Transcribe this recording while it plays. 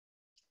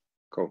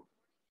Cool.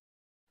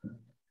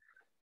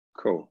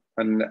 Cool.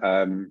 And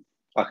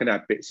I can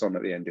add bits on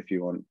at the end if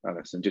you want,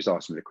 Alison. Just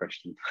ask me the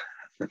question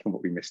on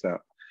what we missed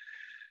out.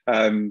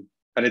 And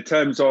in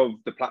terms of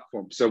the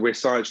platform, so we're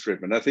science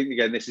driven. I think,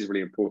 again, this is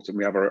really important.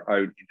 We have our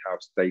own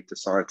in-house data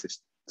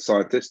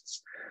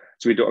scientists.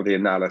 So we do all the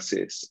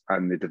analysis,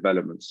 and the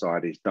development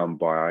side is done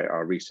by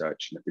our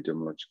research and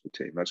epidemiological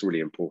team. That's really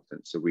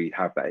important. So we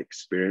have that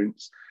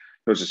experience,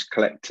 not just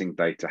collecting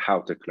data,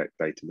 how to collect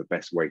data, the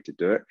best way to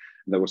do it.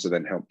 And that also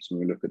then helps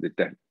when we look at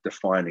the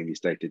defining these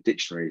data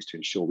dictionaries to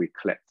ensure we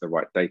collect the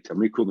right data. And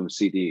we call them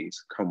CDEs,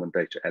 common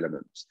data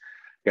elements.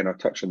 Again, I'll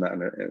touch on that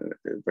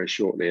very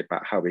shortly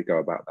about how we go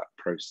about that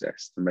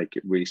process to make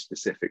it really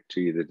specific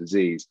to the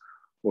disease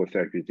or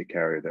therapeutic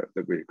area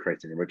that we're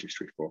creating a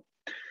registry for.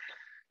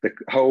 The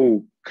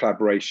whole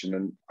collaboration,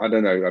 and I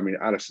don't know, I mean,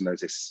 Alison knows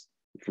this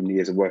from the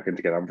years of working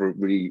together, I'm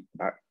really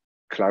about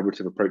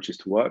collaborative approaches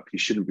to work. You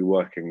shouldn't be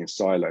working in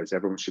silos.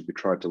 Everyone should be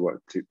trying to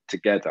work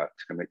together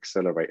to kind of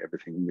accelerate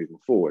everything moving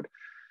forward.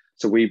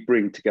 So we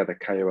bring together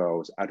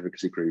KOLs,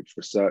 advocacy groups,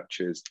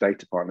 researchers,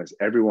 data partners,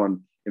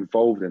 everyone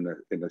involved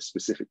in a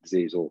specific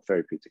disease or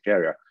therapeutic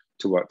area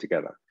to work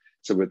together.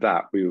 So with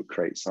that, we will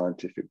create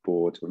scientific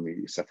boards. When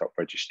we set up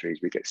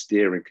registries, we get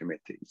steering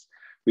committees.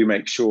 We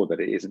make sure that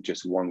it isn't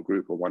just one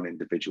group or one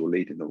individual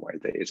leading the way,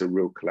 that it's a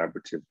real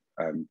collaborative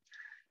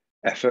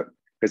effort,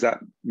 because that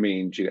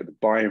means you get the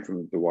buy-in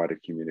from the wider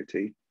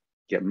community,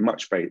 get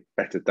much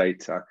better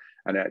data,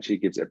 and it actually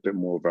gives it a bit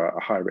more of a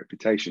high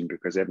reputation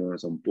because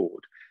everyone's on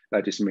board.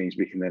 That just means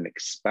we can then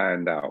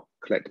expand out,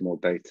 collect more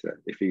data.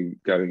 If you're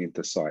going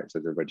into sites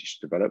as a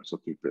registry develops, or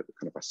keep it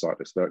kind of a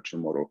siteless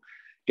virtual model,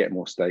 get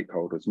more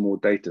stakeholders, more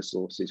data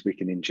sources, we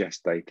can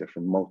ingest data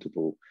from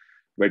multiple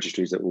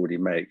registries that already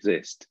may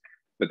exist.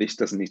 But this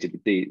doesn't need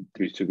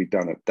to be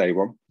done at day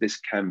one. This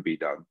can be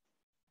done,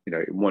 in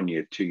 1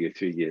 year, 2 year,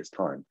 3 years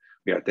time.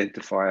 We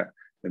identify it,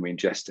 then we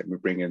ingest it, and we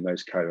bring in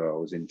those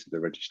KOLs into the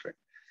registry.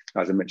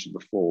 As I mentioned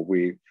before,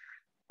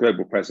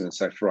 global presence,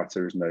 so for us,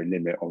 there is no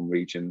limit on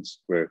regions.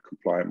 We're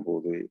compliant with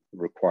all the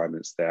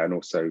requirements there, and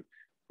also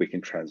we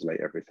can translate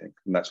everything.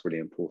 And that's really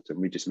important.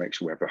 We just make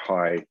sure we have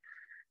a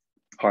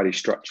highly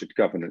structured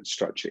governance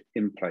structure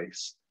in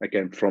place,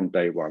 again, from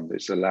day one.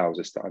 This allows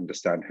us to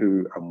understand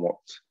who and what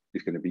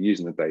is going to be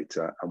using the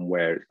data and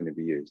where it's going to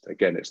be used.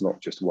 Again, it's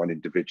not just one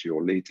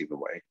individual leading the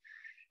way.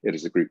 It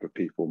is a group of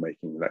people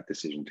making that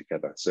decision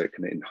together. So it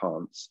can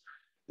enhance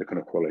the kind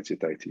of quality of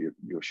data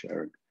you're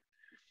sharing.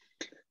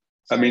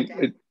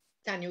 Sorry,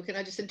 Daniel, can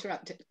I just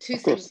interrupt? Two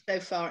things so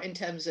far in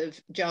terms of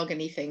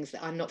jargony things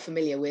that I'm not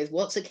familiar with.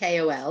 What's a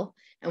KOL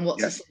and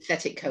what's a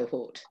synthetic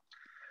cohort?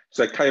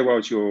 So KOL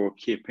is your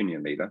key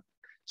opinion leader.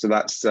 So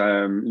that's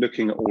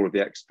looking at all of the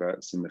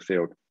experts in the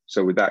field.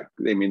 So with that,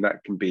 I mean,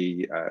 that can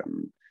be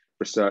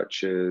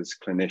researchers,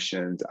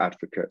 clinicians,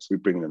 advocates, we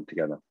bring them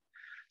together.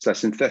 So a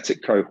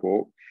synthetic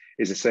cohort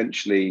is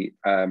essentially,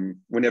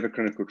 whenever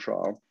clinical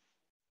trial,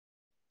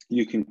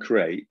 you can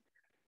create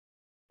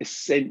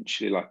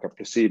essentially like a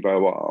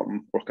placebo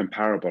arm or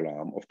comparable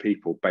arm of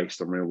people based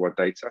on real world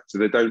data. So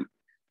they don't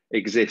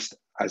exist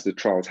as the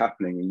trial's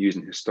happening and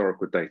using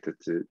historical data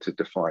to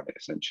define it,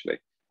 essentially.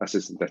 That's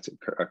a synthetic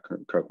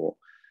cohort.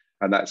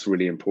 And that's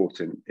really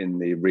important in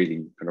the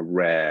really kind of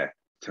rare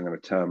kind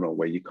of terminal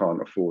where you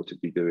can't afford to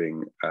be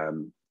doing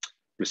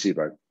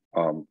placebo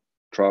arm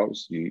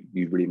trials. You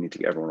really need to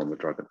get everyone on the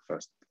drug at the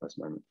first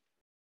moment.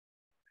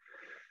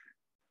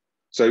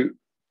 So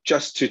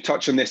just to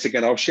touch on this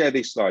again, I'll share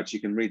these slides. You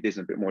can read these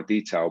in a bit more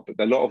detail,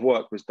 but a lot of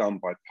work was done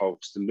by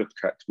Pulse to look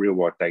at real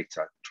world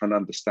data, trying to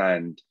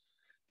understand,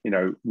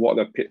 what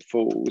are the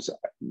pitfalls,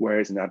 where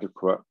is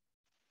inadequate,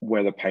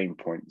 where are the pain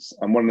points.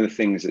 And one of the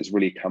things that's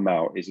really come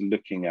out is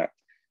looking at,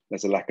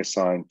 there's a lack of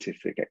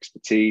scientific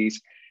expertise,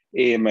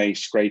 EMA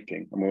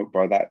scraping. And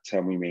by that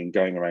term, we mean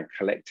going around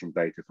collecting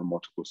data from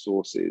multiple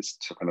sources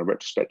to kind of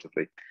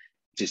retrospectively,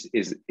 just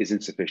is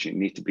insufficient.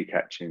 You need to be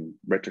catching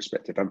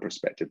retrospective and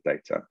prospective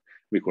data.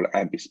 We call it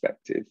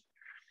ambispective.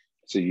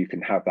 So you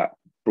can have that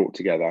brought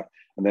together,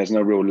 and there's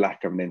no real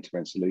lack of an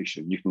end-to-end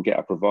solution. You can get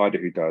a provider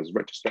who does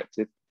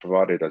retrospective,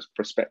 provider who does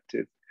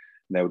prospective,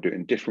 and they'll do it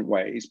in different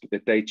ways, but the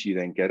data you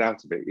then get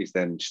out of it is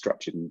then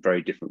structured in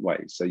very different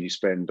ways. So you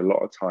spend a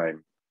lot of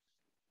time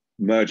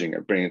merging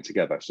it, bringing it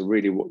together. So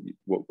really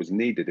what was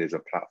needed is a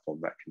platform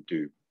that can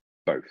do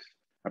both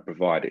and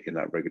provide it in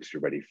that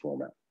regulatory ready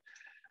format.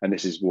 And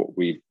this is what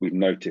we've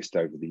noticed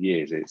over the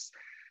years is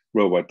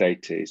real world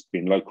data has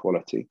been low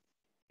quality.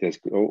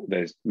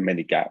 There's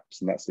many gaps,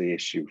 and that's the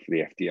issue for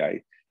the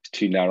FDA. It's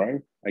too narrow.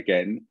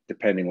 Again,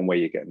 depending on where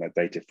you're getting that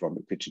data from,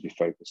 it could just be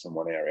focused on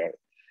one area.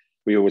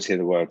 We always hear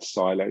the word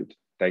siloed,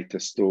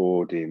 data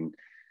stored in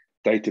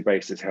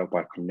databases held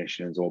by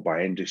clinicians or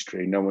by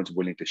industry. No one's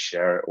willing to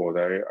share it, or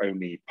they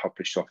only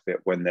publish off it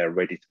when they're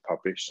ready to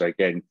publish. So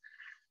again,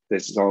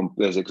 there's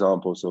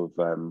examples of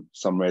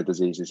some rare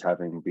diseases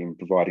having been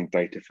providing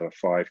data for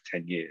 5-10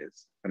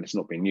 years, and it's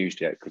not been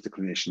used yet because the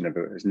clinician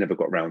has never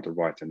got around to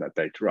writing that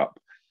data up.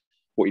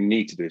 What you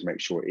need to do is make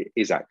sure it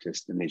is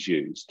accessed and is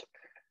used.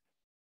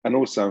 And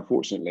also,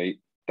 unfortunately,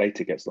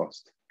 data gets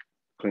lost.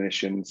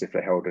 clinicians, if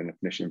they're held in a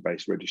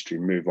clinician-based registry,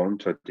 move on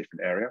to a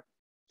different area.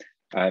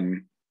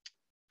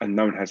 And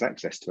no one has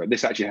access to it.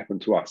 This actually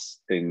happened to us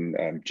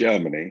in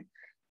Germany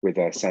with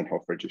a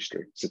Sandhoff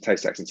registry. So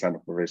Tay-Sachs and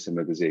Sandhoff are a very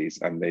similar disease,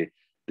 and the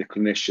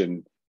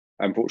clinician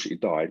unfortunately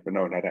died, but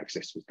no one had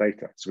access to his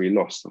data. So we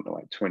lost something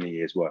like 20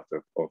 years worth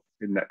of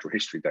natural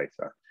history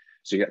data.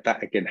 So yeah,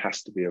 that again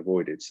has to be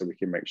avoided, so we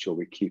can make sure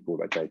we keep all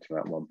that data in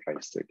that one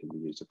place so it can be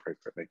used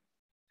appropriately.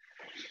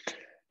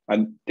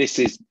 And this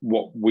is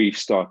what we've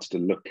started to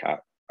look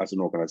at as an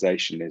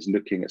organization, is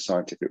looking at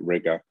scientific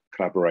rigor,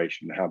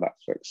 collaboration, and how that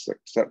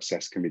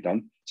success can be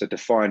done. So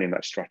defining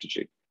that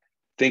strategy,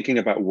 thinking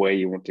about where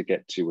you want to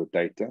get to with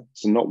data.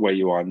 So not where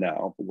you are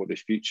now, but what the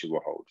future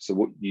will hold. So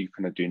what you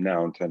kind of do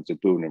now in terms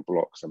of building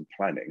blocks and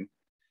planning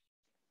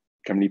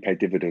can really pay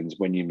dividends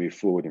when you move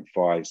forward in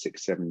 5,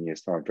 6, 7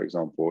 years time. For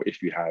example,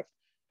 if you have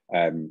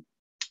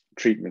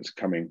treatments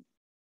coming,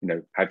 you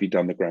know, have you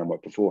done the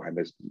groundwork beforehand?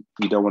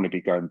 You don't want to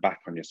be going back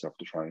on yourself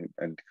to try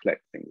and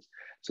collect things.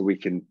 So we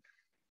can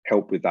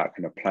help with that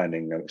kind of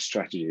planning, and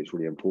strategy is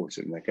really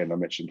important. And again, I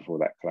mentioned before,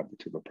 that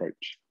collaborative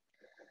approach.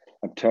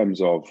 In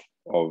terms of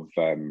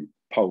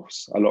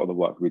Pulse, a lot of the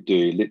work we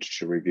do,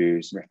 literature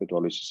reviews,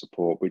 methodology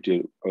support, we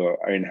do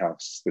our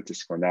in-house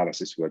statistical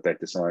analysis with our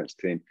data science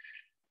team.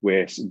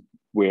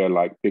 We're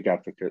like big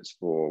advocates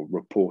for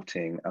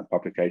reporting and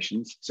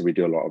publications. So we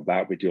do a lot of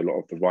that. We do a lot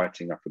of the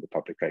writing up of the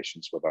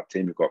publications with our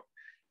team. We've got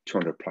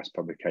 200 plus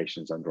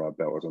publications under our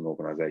belt as an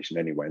organization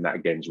anyway. And that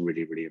again is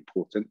really, really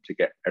important to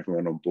get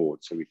everyone on board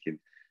so we can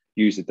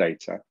use the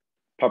data,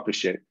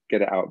 publish it,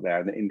 get it out there,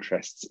 and it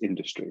interests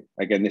industry.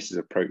 Again, this is an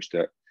approach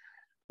that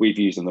we've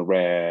used on the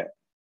rare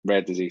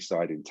disease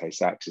side in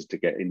Tay-Sachs, is to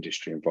get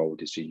industry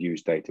involved, is to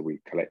use data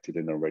we've collected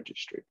in our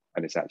registry.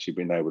 And it's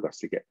actually enabled us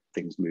to get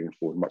things moving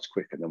forward much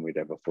quicker than we'd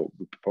ever thought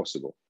would be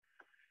possible.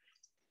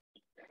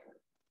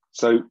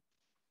 So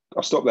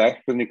I'll stop there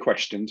with any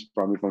questions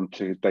before I move on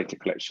to data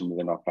collection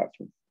within our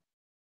platform.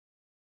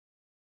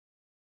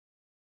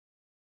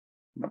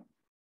 No.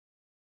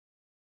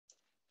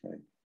 Okay.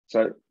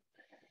 So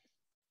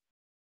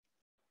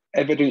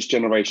evidence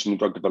generation and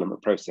drug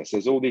development process,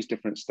 there's all these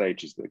different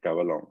stages that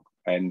go along.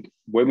 And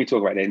when we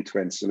talk about an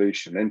end-to-end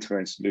solution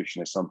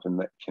is something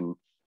that can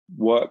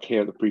work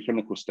here at the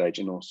preclinical stage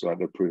and also at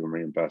the approval and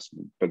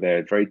reimbursement. But there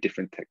are very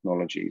different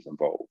technologies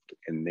involved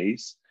in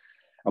these.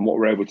 And what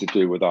we're able to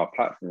do with our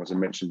platform, as I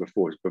mentioned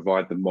before, is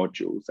provide the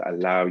modules that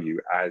allow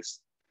you, as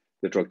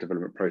the drug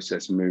development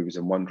process moves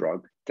in one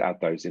drug, to add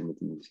those in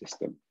within the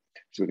system.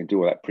 So we can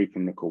do all that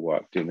preclinical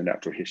work, doing the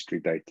natural history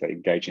data,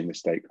 engaging the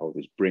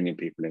stakeholders, bringing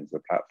people into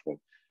the platform,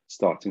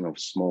 starting off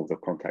small with the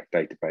contact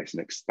database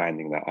and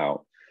expanding that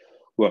out.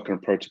 Working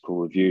on protocol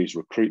reviews,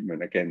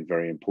 recruitment, again,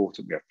 very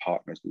important. We have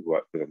partners we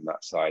work with on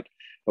that side,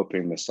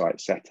 helping the site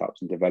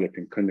setups and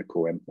developing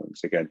clinical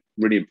endpoints. Again,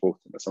 really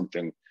important. That's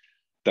something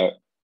that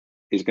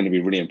is going to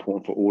be really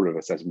important for all of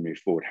us as we move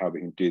forward, how we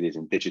can do these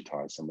and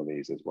digitize some of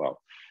these as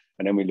well.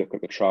 And then we look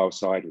at the trial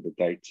side with the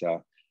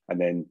data, and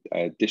then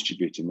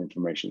distributing the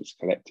information that's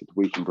collected.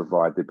 We can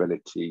provide the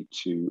ability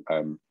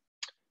to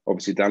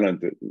obviously download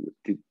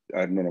the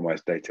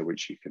anonymized data,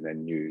 which you can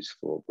then use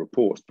for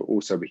reports, but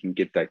also we can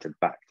give data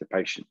back to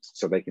patients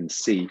so they can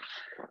see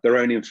their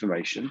own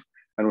information,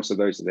 and also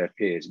those of their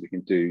peers. We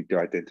can do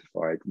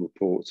identified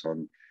reports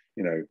on,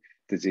 you know,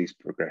 disease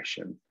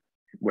progression,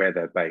 where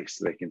they're based,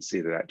 so they can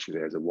see that actually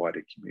there's a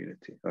wider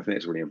community. I think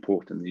it's really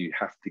important that you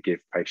have to give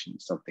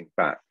patients something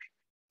back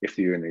if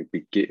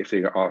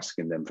you're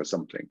asking them for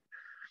something.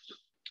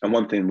 And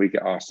one thing we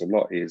get asked a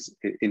lot is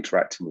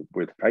interacting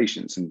with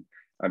patients. And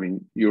I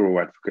mean, you're all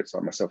advocates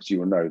like myself, so you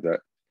will know that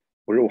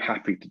we're all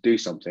happy to do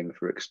something if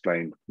we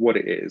explain what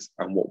it is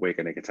and what we're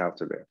going to get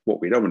out of it.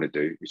 What we don't want to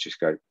do is just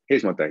go,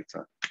 here's my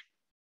data,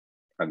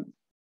 and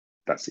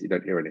that's it, you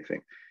don't hear anything.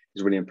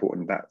 It's really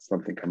important that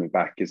something coming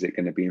back. Is it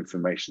going to be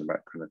information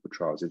about clinical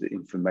trials? Is it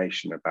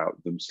information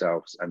about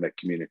themselves and their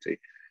community?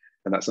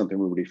 And that's something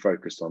we're really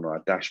focused on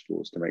our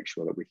dashboards, to make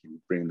sure that we can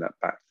bring that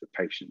back to the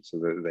patient so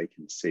that they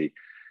can see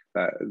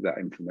that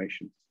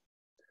information.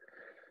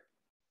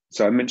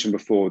 So I mentioned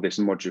before, this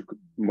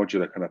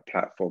modular kind of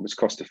platform is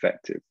cost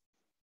effective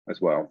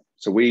as well.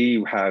 So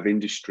we have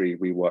industry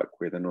we work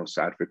with, and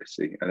also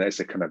advocacy, and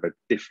there's a kind of a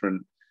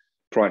different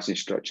pricing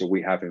structure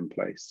we have in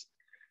place.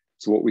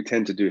 So what we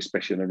tend to do,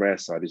 especially on the rare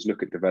side, is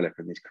look at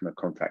developing these kind of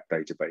contact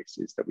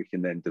databases that we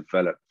can then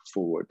develop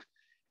forward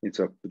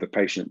into the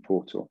patient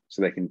portal,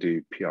 so they can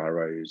do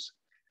PROs.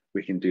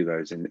 We can do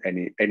those in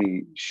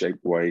any shape,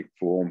 way,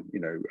 form.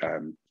 You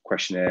know,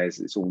 questionnaires.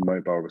 It's all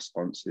mobile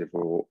responsive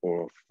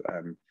or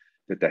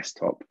the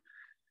desktop.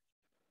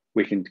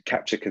 We can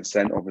capture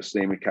consent,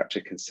 obviously, and we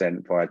capture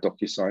consent via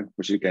DocuSign,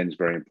 which again is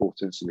very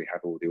important. So we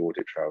have all the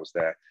audit trails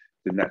there,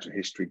 the natural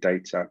history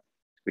data.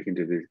 We can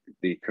do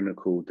the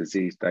clinical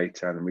disease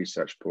data and the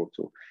research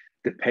portal.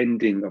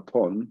 Depending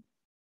upon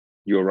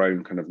your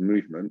own kind of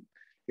movement,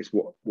 is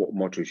what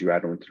modules you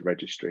add onto the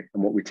registry.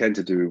 And what we tend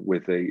to do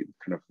with the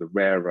kind of the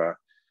rarer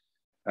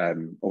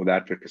or the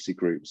advocacy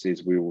groups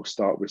is we will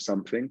start with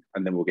something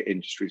and then we'll get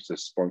industries to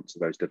sponsor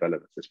those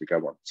developments as we go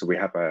on. So we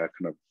have a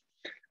kind of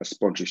a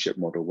sponsorship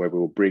model where we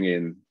will bring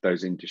in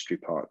those industry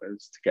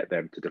partners to get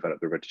them to develop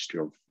the registry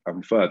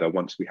on further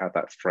once we have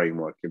that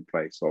framework in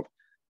place of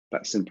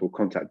that simple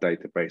contact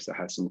database that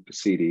has some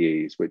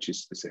CDEs, which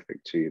is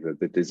specific to either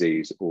the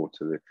disease or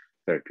to the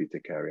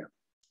therapeutic area.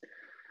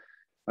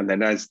 And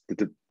then as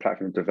the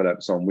platform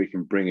develops on, we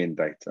can bring in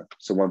data.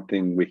 So one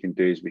thing we can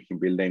do is we can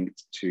be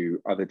linked to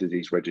other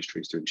disease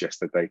registries to ingest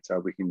the data.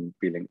 We can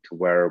be linked to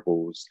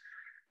wearables,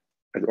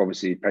 and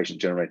obviously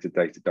patient-generated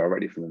data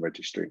directly from the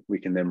registry. We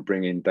can then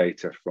bring in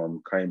data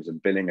from claims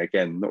and billing.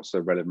 Again, not so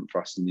relevant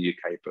for us in the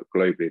UK, but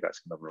globally,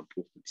 that's another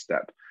important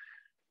step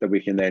that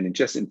we can then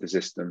ingest into the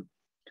system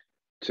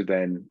to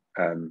then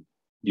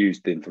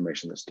use the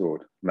information that's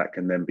stored. And that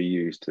can then be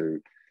used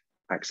to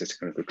access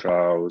clinical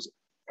trials,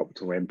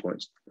 optimal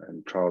endpoints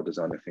and trial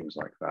design and things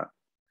like that.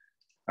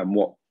 And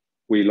what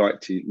we like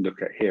to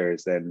look at here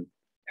is then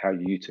how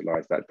you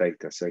utilize that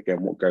data. So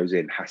again, what goes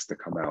in has to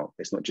come out.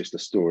 It's not just a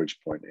storage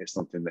point. It's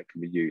something that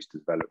can be used to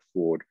develop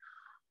forward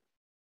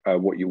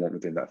what you want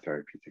within that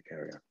therapeutic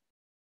area.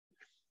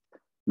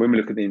 When we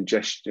look at the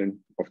ingestion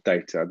of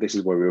data, this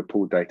is where we will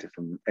pull data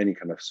from any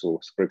kind of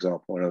source. For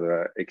example,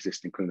 another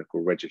existing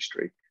clinical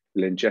registry,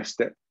 we'll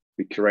ingest it,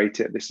 we curate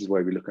it. This is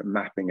where we look at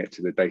mapping it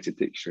to the data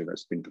dictionary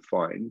that's been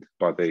defined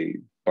by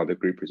the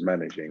group who's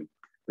managing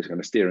this kind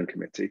of steering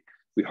committee.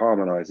 We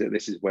harmonize it.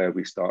 This is where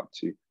we start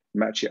to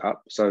match it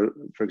up. So,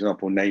 for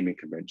example, naming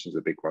convention is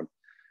a big one.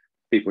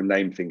 People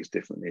name things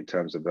differently in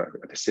terms of the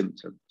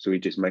symptom. So we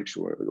just make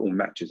sure it all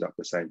matches up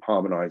the same,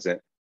 harmonize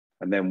it,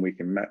 and then we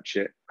can match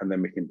it, and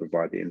then we can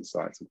provide the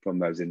insights. And from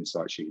those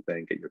insights, you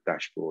then get your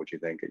dashboard, you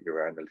then get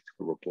your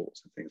analytical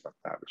reports and things like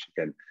that, which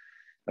again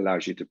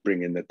allows you to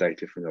bring in the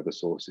data from other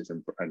sources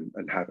and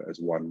have it as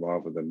one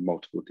rather than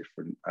multiple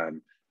different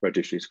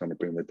registries kind of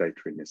bring the data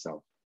in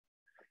yourself.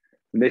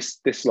 And this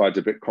slide's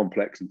a bit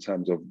complex in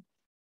terms of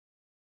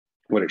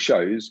what it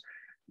shows,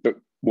 but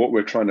what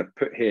we're trying to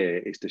put here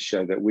is to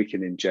show that we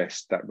can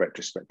ingest that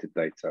retrospective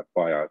data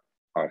by our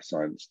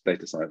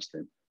data science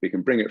team. We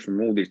can bring it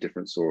from all these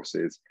different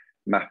sources,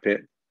 map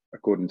it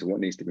according to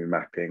what needs to be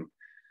mapping,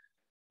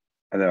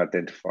 and then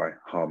identify,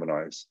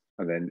 harmonize,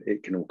 and then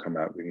it can all come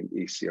out with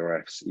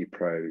eCRFs,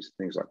 ePros,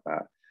 things like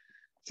that.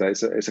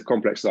 So it's a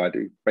complex slide.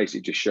 It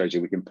basically just shows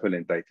you we can pull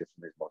in data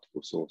from these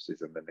multiple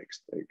sources and then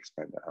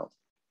expand that out.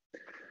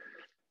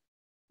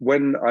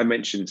 When I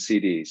mentioned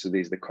CDs, so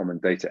these are the common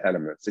data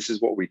elements, this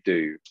is what we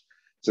do.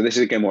 So this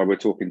is again why we're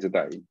talking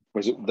today,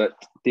 was that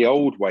the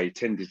old way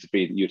tended to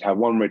be that you'd have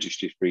one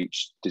registry for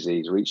each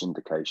disease or each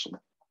indication,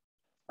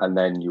 and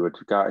then you would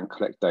go out and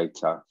collect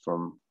data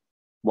from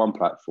one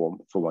platform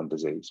for one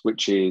disease,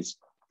 which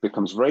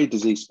becomes very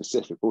disease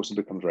specific, also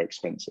becomes very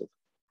expensive.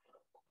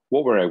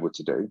 What we're able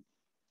to do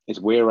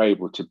is we're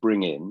able to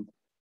bring in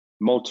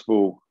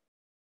multiple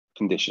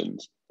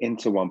conditions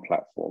into one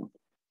platform.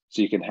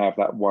 So you can have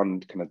that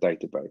one kind of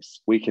database.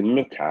 We can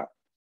look at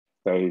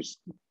those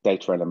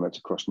data elements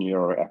across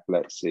neuro,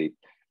 epilepsy,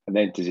 and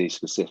then disease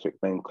specific,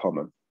 then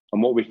common.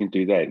 And what we can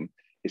do then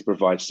is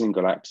provide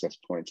single access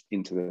points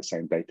into the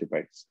same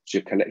database. So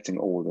you're collecting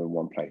all in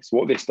one place.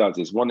 What this does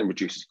is, one, it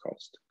reduces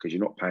cost because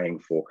you're not paying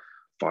for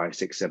 5,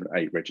 6, 7,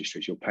 8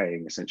 registries. You're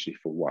paying essentially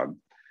for one.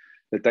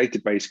 The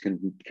database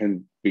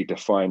can be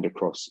defined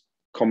across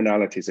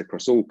commonalities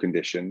across all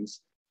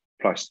conditions,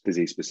 plus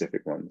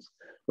disease-specific ones.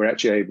 We're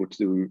actually able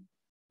to,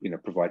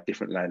 provide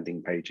different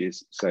landing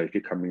pages. So if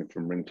you're coming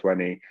from Ring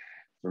 20,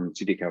 from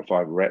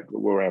CDKL5,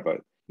 wherever,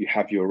 you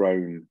have your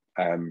own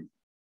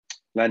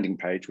landing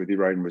page with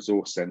your own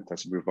resource center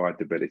to provide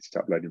the ability to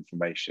upload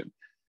information.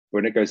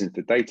 When it goes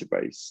into the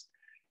database,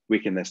 we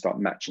can then start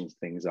matching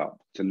things up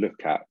to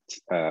look at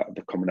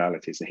the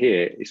commonalities. So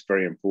here, it's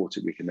very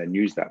important we can then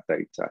use that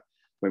data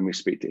when we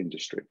speak to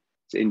industry.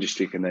 So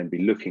industry can then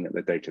be looking at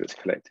the data that's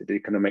collected.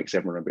 It kind of makes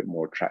everyone a bit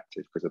more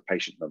attractive because the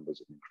patient numbers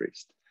have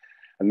increased.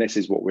 And this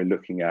is what we're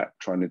looking at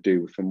trying to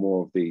do for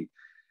more of the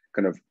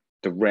kind of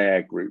the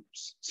rare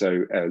groups.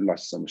 So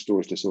lysosomal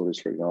storage disorders,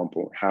 for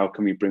example, how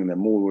can we bring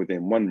them all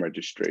within one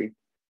registry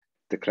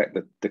to collect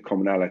the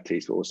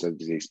commonalities, but also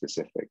disease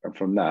specific? And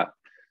from that,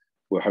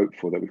 we're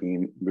hopeful that we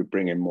can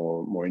bring in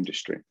more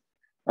industry.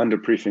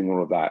 Underproofing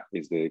all of that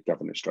is the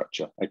governance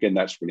structure. Again,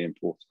 that's really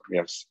important. We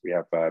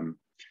have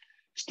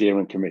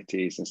steering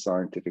committees and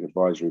scientific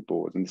advisory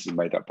boards, and this is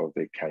made up of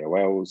the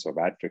KOLs, of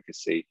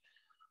advocacy.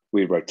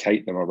 We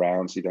rotate them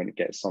around, so you don't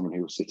get someone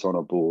who will sit on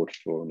a board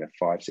for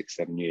 5, 6,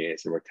 7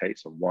 years. It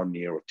rotates on 1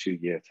 year or 2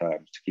 year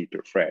terms to keep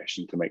it fresh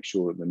and to make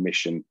sure that the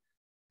mission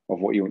of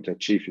what you want to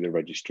achieve through the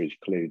registry is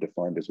clearly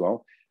defined as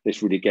well.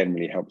 This really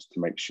helps to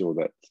make sure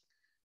that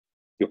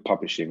you're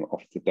publishing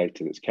off the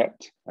data that's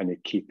kept and you're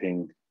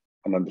keeping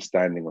an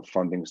understanding of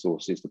funding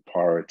sources, the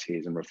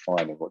priorities, and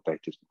refining what data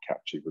has been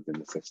captured within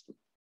the system.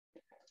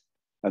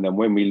 And then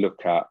when we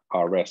look at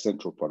our Rare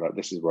Central product,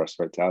 this is where I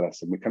spoke to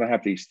Alice, and we kind of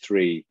have these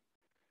 3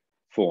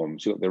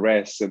 forms. You've got the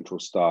Rare Central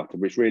Starter,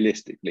 which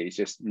realistically is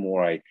just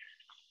more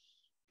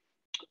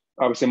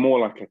I would say more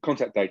like a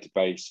contact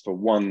database for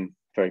one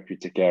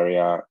therapeutic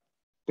area.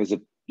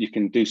 You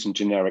can do some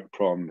generic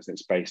prompts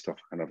that's based off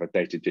kind of a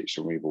data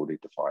dictionary we've already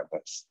defined.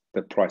 That's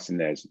the price in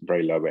there is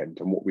very low end.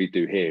 And what we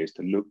do here is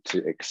to look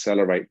to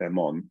accelerate them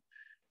on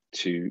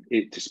to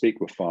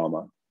speak with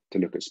pharma, to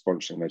look at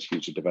sponsoring those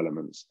future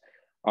developments.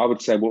 I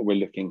would say what we're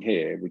looking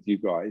here with you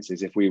guys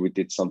is if we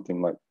did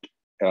something like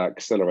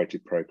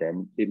accelerated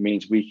program, it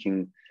means we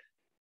can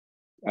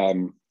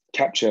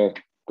capture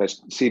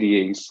those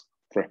CDEs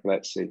for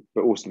epilepsy,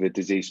 but also the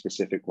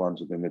disease-specific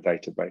ones within the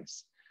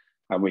database.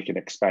 And we can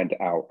expand it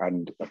out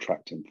and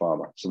attract in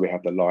pharma. So we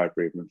have the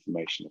library of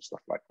information and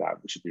stuff like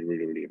that, which would be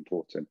really, really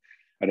important.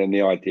 And then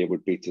the idea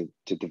would be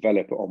to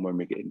develop it on when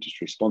we get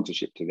industry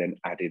sponsorship, to then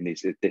add in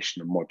these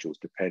additional modules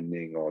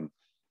depending on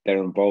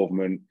their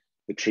involvement,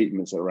 the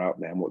treatments that are out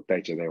there, and what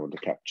data they want to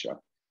capture.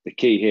 The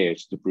key here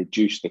is to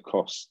reduce the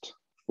cost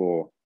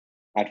for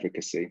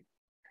advocacy,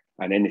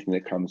 and anything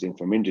that comes in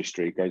from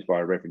industry goes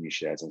via revenue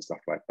shares and stuff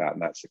like that.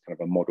 And that's a kind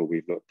of a model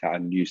we've looked at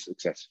and used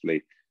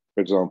successfully.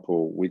 For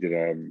example, we did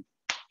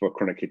for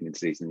chronic kidney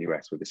disease in the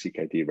US with the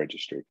CKD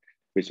registry.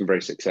 It's been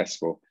very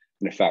successful.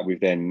 And in fact,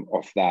 we've then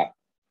off that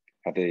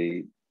had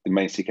the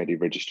main CKD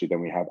registry,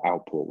 then we have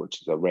Alport,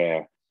 which is a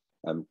rare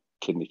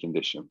kidney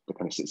condition that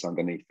kind of sits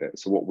underneath it.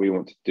 So what we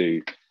want to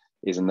do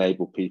is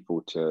enable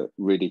people to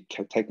really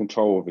take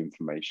control of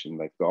information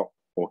they've got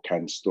or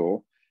can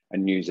store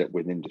and use it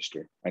with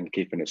industry and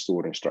keeping it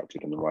stored and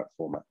structured in the right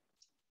format.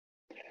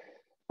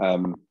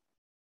 And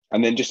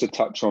then just to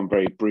touch on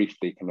very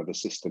briefly kind of the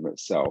system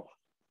itself.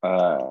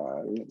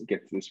 Let me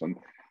get to this one.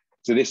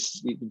 So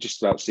this, you can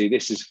just about see,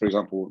 this is, for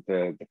example,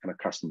 the kind of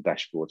custom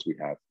dashboards we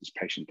have. This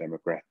patient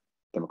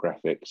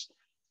demographics,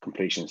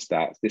 completion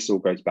stats. This all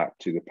goes back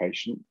to the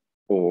patient,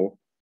 or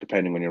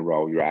depending on your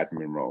role, your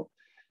admin role.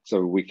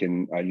 So we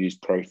can use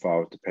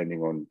profiles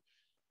depending on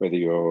whether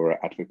you're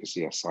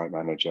advocacy or site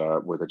manager,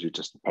 whether you're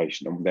just a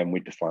patient, and then we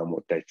define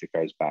what data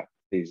goes back.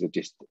 These are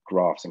just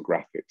graphs and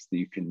graphics that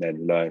you can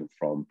then learn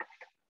from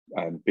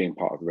being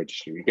part of the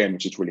registry, again,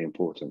 which is really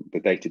important. The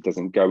data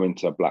doesn't go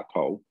into a black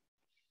hole.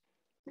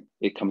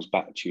 It comes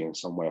back to you in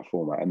some way or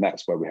format. And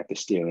that's where we have the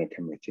steering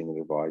committee and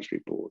the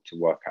advisory board to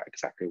work out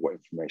exactly what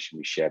information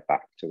we share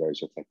back to those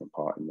who have taken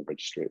part in the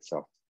registry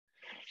itself.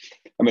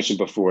 I mentioned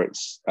before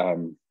it's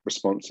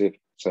responsive,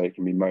 so it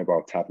can be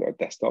mobile, tablet, or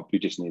desktop. You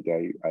just need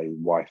a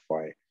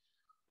Wi-Fi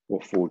or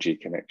 4G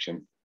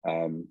connection.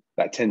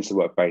 That tends to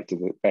work better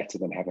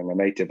than having a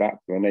native app.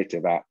 For a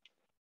native app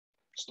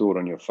stored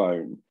on your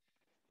phone,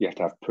 you have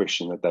to have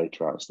push in the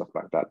data out and stuff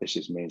like that. This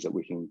just means that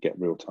we can get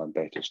real-time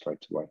data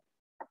straight away,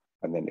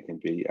 and then it can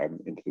be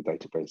into the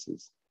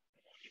databases.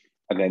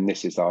 And then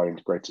this is our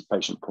integrated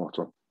patient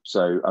portal.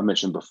 So I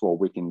mentioned before,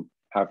 we can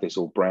have this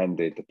all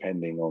branded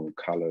depending on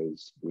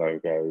colors,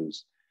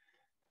 logos,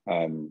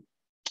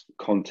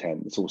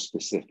 content. It's all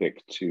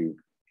specific to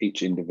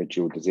each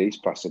individual disease,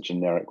 plus a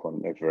generic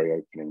one, a very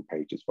opening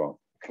page as well.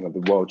 Kind of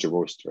the world's your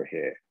oyster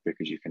here,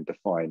 because you can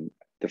define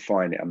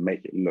it and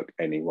make it look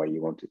any way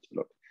you want it to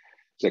look.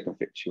 So it can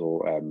fit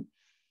your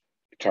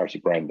charity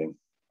branding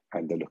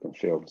and the look and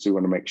feel. So we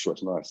want to make sure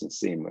it's nice and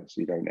seamless.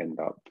 So you don't end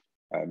up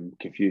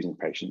confusing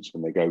patients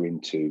when they go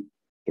into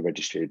the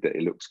registry, that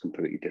it looks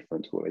completely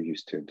different to what they're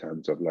used to in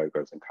terms of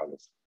logos and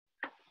colors.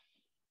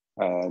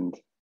 And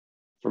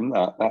from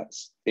that,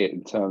 that's it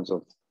in terms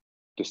of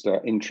just an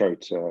intro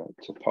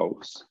to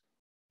Pulse.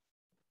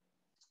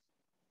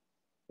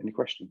 Any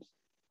questions?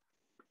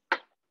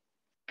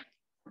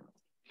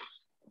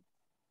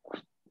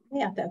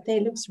 Yeah, that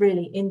looks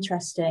really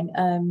interesting.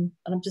 And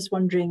I'm just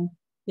wondering,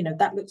 you know,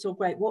 that looks all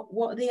great.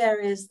 What are the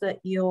areas that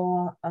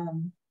you're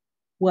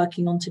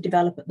working on to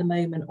develop at the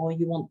moment, or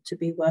you want to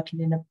be working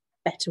in a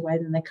better way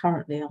than they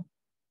currently are?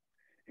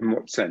 In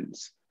what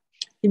sense?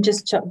 In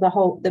just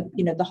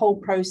the whole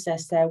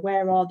process there.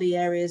 Where are the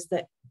areas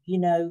that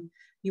you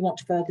want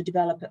to further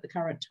develop at the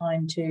current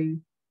time to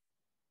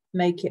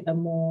make it a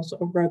more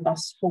sort of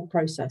robust whole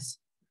process?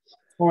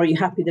 Or are you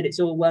happy that it's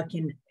all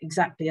working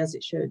exactly as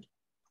it should?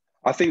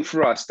 I think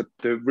for us,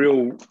 the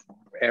real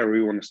area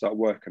we want to start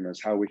working on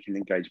is how we can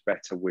engage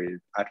better with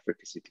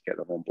advocacy to get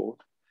them on board.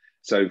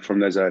 So from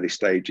those early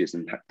stages,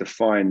 and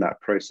define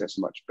that process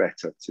much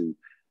better to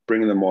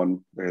bring them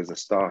on as a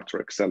starter,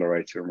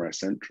 accelerator, and Rare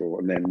Central,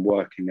 and then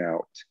working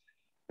out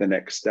the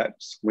next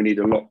steps. We need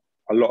a lot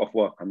of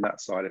work on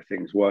that side of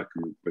things,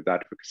 working with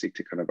advocacy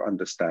to kind of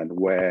understand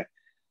where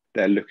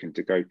they're looking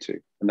to go to.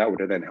 And that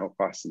would then help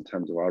us in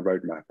terms of our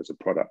roadmap as a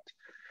product.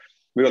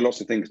 We've got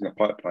lots of things in the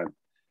pipeline,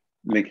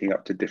 linking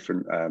up to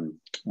different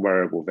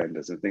wearable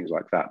vendors and things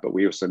like that. But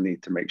we also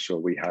need to make sure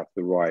we have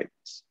the right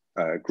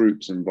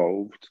groups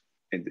involved,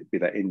 be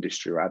that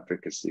industry or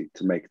advocacy,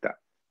 to make that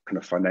kind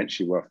of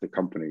financially worth the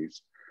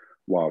companies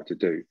while to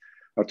do.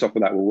 On top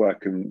of that,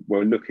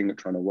 we're looking at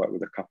trying to work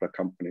with a couple of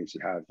companies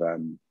who have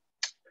the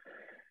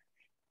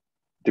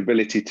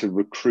ability to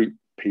recruit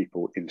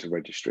people into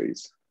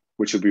registries,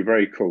 which would be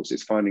very cool. So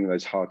it's finding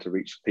those hard to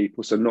reach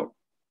people. So not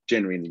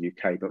generally in the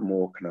UK, but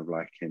more kind of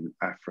like in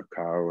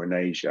Africa or in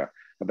Asia,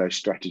 are those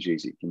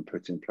strategies that you can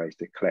put in place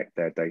to collect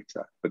their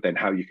data, but then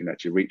how you can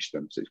actually reach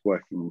them. So it's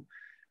working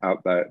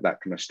out that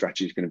kind of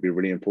strategy is going to be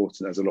really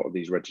important as a lot of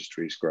these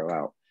registries grow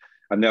out.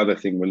 And the other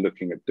thing we're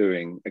looking at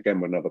doing,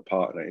 again, with another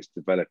partner, is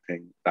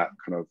developing that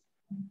kind of,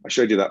 I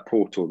showed you that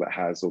portal that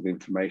has all the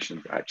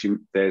information, but actually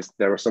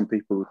there are some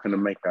people who kind of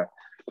make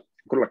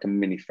like a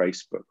mini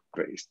Facebook,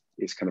 but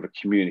it's kind of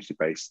a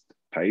community-based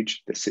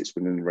page that sits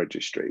within the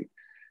registry.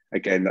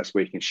 Again, that's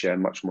where you can share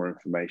much more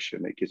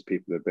information. It gives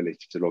people the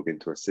ability to log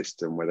into a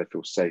system where they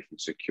feel safe and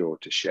secure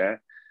to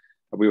share.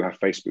 And we will have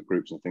Facebook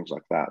groups and things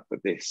like that,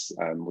 but this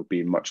would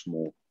be much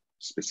more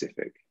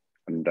specific.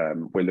 And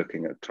we're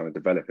looking at trying to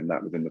develop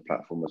that within the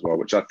platform as well,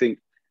 which I think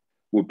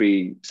will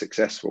be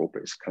successful,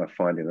 but it's kind of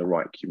finding the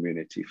right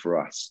community for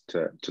us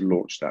to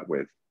launch that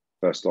with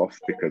first off,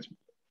 because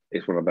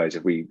it's one of those,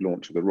 if we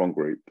launch with the wrong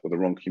group or the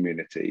wrong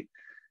community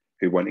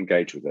who won't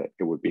engage with it,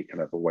 it would be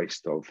kind of a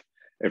waste of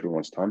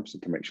everyone's time. So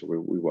to make sure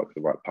we work with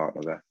the right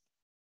partner there.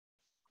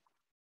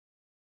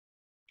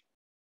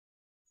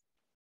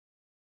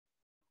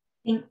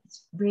 I think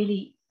it's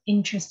really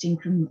interesting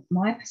from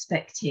my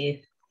perspective,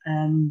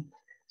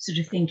 sort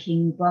of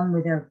thinking one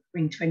with a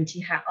Ring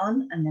 20 hat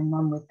on and then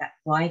one with that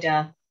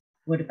wider,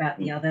 what about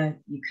the other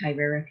UK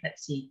rare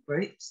epilepsy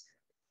groups?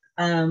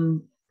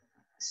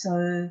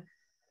 So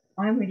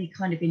I'm really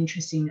kind of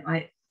interested.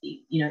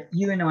 You know,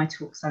 you and I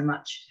talk so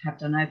much, have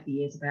done over the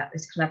years, about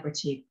this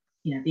collaborative,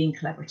 you know, being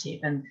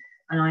collaborative, and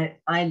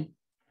I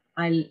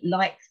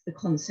like the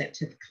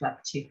concept of the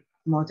collaborative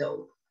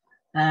model,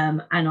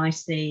 and I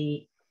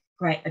see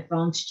great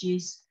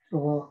advantages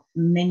for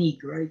many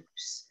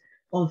groups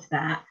of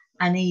that,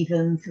 and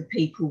even for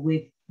people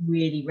with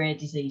really rare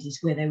diseases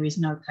where there is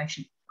no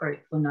patient group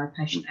or no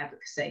patient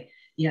advocacy,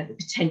 you know, the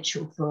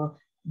potential for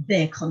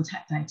their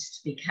contact data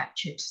to be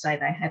captured to say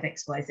they have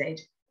XYZ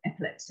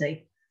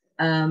epilepsy.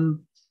 So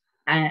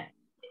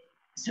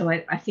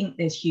I think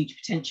there's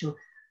huge potential.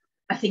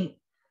 I think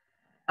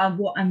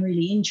what I'm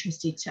really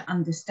interested to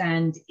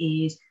understand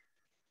is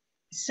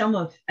some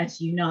of, as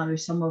you know,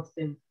 some of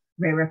the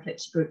rare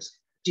epilepsy groups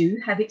do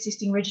have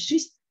existing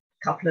registries,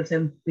 a couple of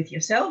them with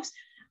yourselves,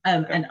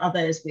 and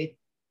others with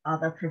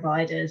other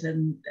providers,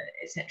 and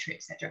et cetera,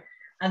 et cetera.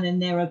 And then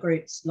there are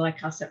groups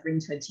like us at Ring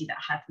 20 that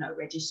have no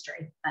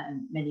registry,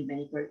 and many,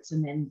 many groups.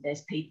 And then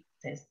there's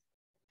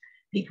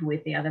people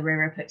with the other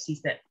rare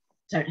epilepsies that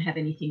don't have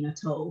anything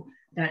at all,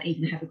 don't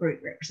even have a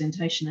group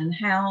representation. And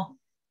how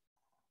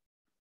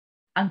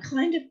I'm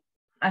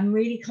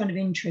really kind of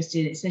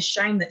interested. It's a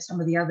shame that some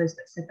of the others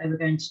that said they were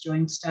going to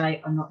join today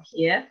are not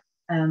here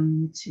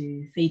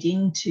to feed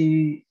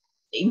into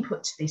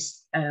input to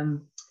this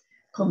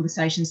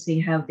conversation, see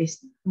how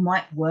this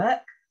might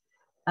work.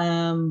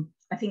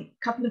 I think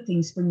a couple of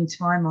things spring into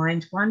my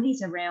mind. One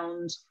is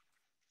around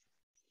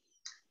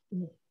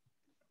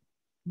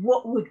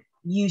what would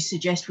you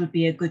suggest would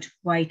be a good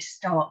way to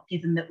start,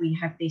 given that we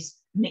have this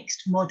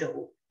mixed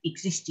model,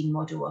 existing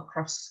model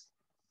across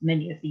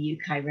many of the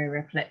UK rare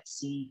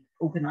epilepsy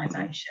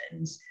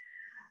organisations,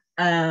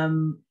 that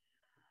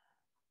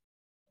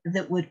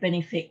would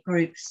benefit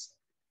groups,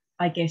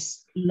 I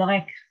guess,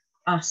 like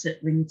us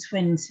at Ring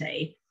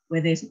 20,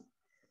 where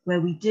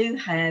we do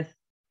have,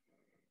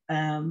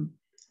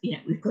 you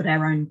know, we've got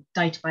our own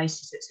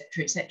databases, et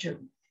cetera,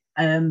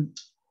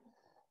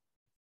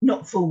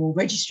 not formal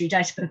registry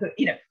data, but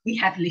you know, we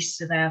have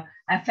lists of our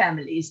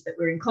families that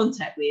we're in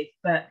contact with,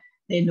 but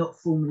they're not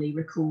formally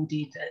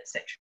recorded, et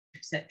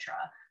cetera.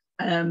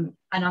 And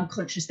I'm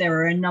conscious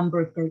there are a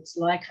number of groups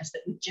like us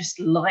that would just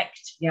like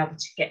to be able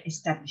to get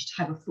established,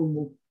 to have a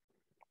formal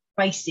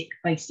basic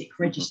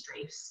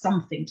registry,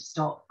 something to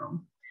start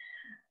from,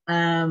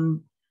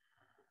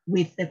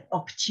 with the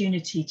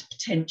opportunity to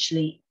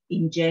potentially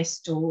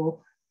ingest or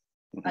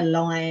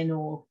align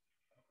or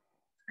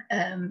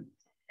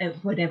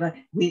whatever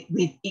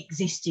with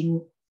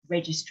existing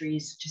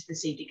registries, such as the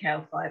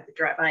CDKL5, the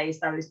DRAP-As,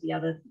 those the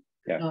other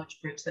large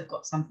groups that have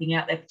got something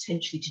out there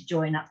potentially to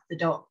join up the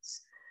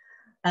dots.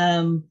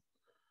 You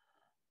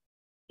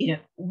know,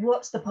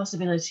 what's the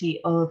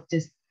possibility of,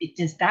 does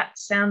that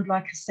sound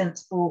like a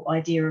sensible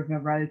idea of a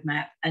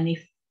roadmap? And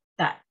if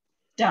that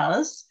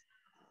does,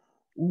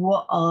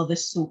 what are the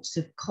sorts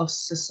of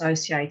costs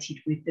associated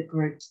with the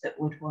groups that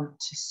would want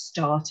to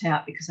start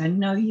out? Because I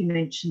know you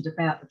mentioned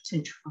about the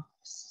potential for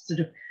sort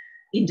of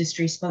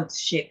industry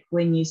sponsorship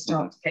when you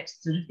start to get to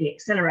sort of the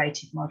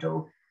accelerated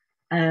model.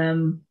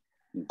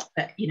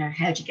 But, you know,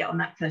 how do you get on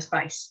that first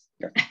base?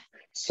 Yeah.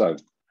 So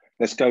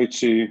let's go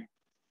to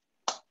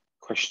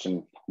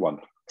question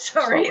 1.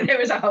 Sorry, there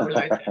was a whole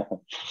load.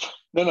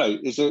 No,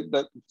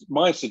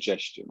 my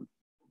suggestion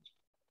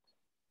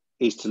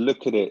is to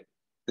look at it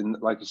in,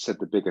 like you said,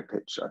 the bigger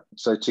picture.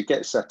 So to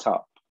get set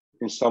up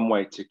in some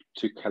way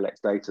to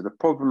collect data. The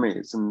problem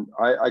is, and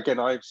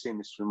I've seen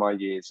this through my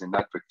years in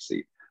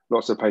advocacy,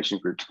 lots of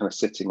patient groups kind of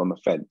sitting on the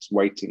fence,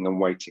 waiting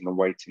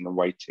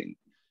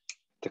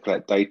to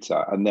collect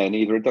data. And then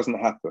either it doesn't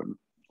happen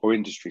or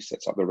industry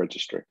sets up the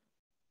registry.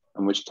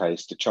 in which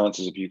case the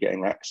chances of you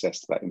getting access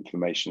to that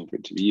information for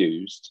it to be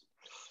used,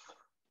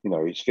 you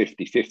know, it's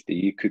 50-50.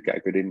 You could get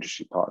a good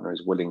industry partner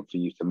who's willing for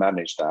you to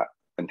manage that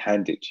and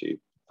hand it to you.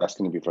 That's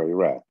going to be very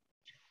rare.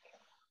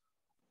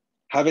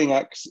 Having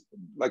access,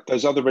 like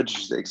those other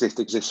registries that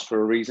exist for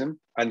a reason.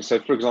 And so,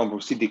 for example,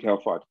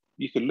 CDKL5,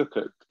 you could look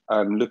at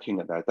looking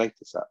at their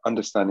data set,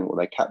 understanding what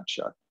they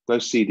capture.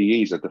 Those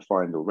CDEs are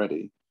defined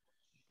already.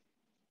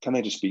 Can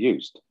they just be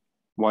used?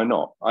 Why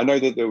not? I know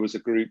that there was a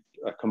group,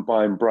 a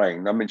combined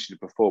brain. I mentioned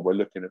it before. We're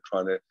looking at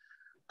trying to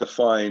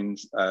define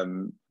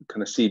kind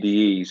of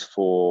CDEs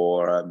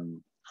for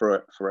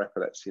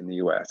epilepsy in the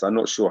US. I'm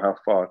not sure how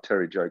far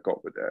Terry Jo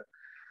got with it,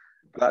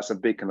 but that's a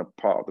big kind of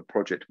part of the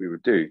project we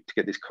would do, to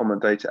get these common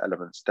data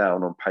elements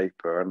down on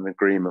paper and an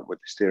agreement with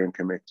the steering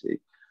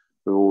committee,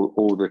 with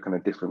all the kind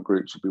of different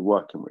groups we'll be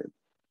working with.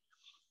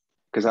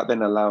 Because that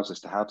then allows us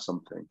to have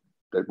something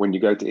that when you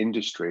go to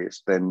industry,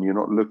 it's then you're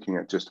not looking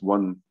at just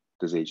one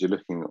disease, you're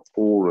looking at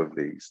all of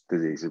these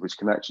diseases, which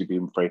can actually be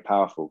very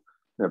powerful.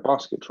 You know,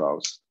 basket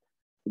trials.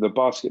 The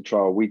basket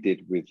trial we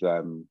did with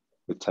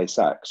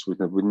Tay-Sachs, with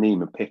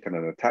Niemann-Pick and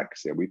an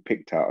ataxia, we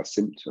picked out a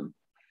symptom,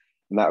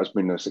 and that has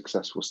been a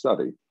successful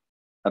study.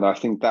 And I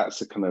think that's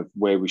the kind of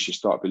where we should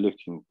start be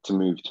looking to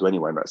move to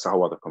anyway. And that's a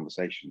whole other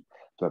conversation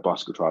for a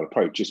basket trial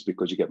approach, just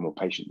because you get more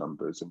patient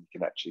numbers and you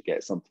can actually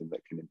get something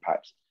that can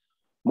impact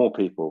more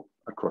people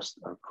across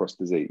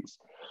disease.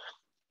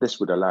 This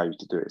would allow you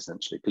to do it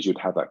essentially, because you'd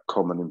have that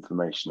common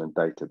information and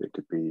data that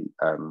could be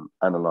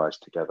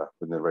analysed together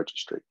within the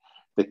registry.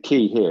 The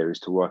key here is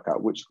to work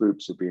out which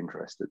groups would be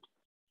interested.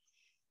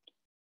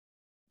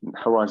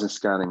 Horizon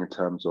scanning in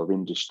terms of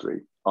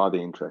industry, are they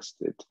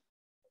interested?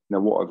 Now,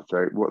 what are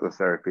the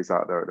therapies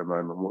out there at the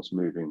moment? What's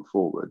moving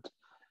forward?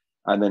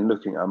 And then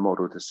looking at a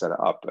model to set it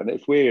up. And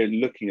if we're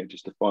looking at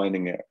just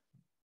defining it,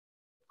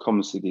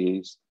 common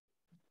CDEs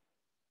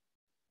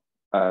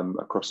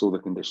across all the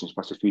conditions,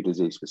 plus a few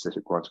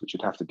disease-specific ones, which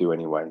you'd have to do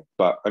anyway.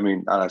 But I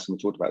mean, Alison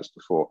talked about this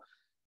before.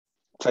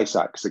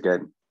 Tay-Sachs,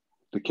 again,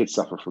 the kids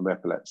suffer from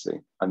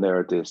epilepsy, and there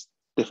are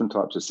different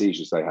types of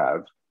seizures they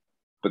have,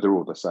 but they're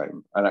all the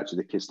same. And actually,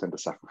 the kids tend to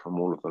suffer from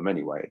all of them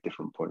anyway at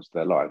different points of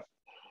their life.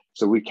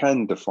 So we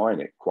can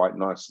define it quite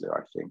nicely,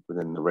 I think,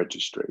 within the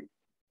registry.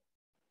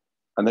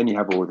 And then you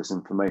have all this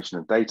information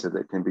and data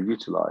that can be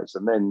utilized.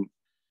 And then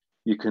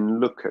you can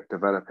look at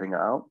developing it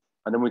out.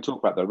 And then we talk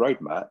about the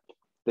roadmap.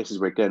 This is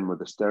where, again, where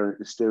the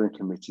steering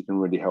committee can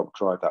really help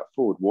drive that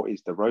forward. What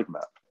is the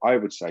roadmap? I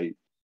would say,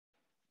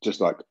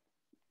 just like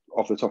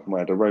off the top of my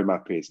head, a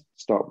roadmap is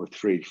start with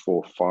 3,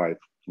 4, 5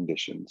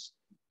 conditions.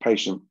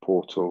 Patient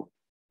portal,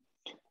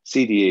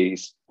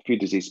 CDEs, a few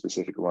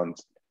disease-specific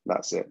ones.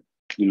 That's it.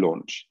 You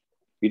launch.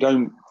 You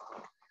don't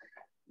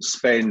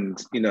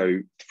spend,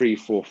 3,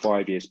 4,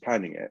 5 years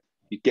planning it.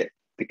 You get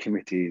the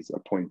committees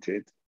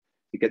appointed,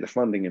 you get the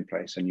funding in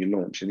place, and you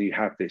launch, and you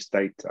have this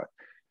data.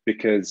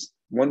 Because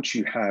once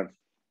you have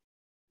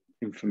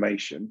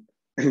information,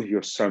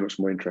 you're so much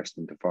more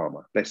interesting to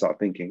pharma. They start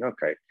thinking,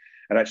 okay,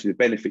 and actually the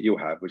benefit you'll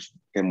have, which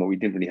again, what we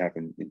didn't really have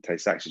in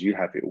Tay-Sachs, is you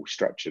have it all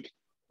structured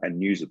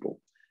and usable.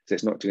 So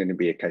it's not going to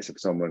be a case of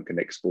someone can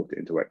export it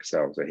into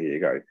Excel. So here you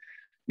go.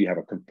 You have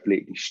a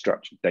completely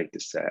structured data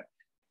set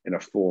in a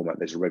format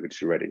that's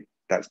regulatory ready.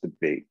 That's the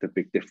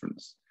big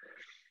difference.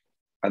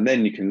 And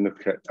then you can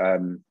look at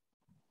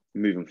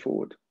moving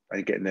forward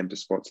and getting them to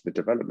sponsor the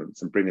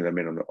developments and bringing them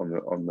in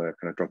on the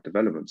kind of drug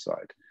development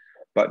side,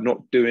 but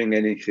not doing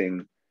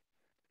anything.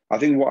 I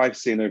think what I've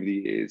seen over the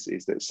years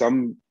is that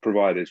some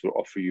providers will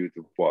offer you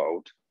the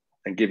world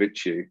and give it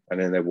to you, and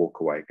then they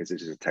walk away because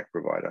this is a tech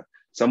provider.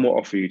 Some will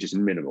offer you just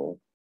minimal,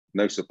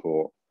 no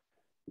support,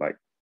 like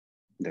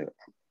the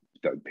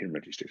PIN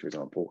registry, for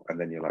example, and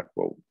then you're like,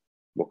 well,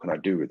 what can I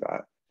do with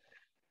that?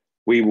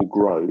 We will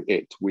grow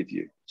it with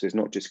you. So it's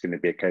not just going to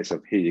be a case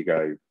of here you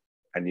go,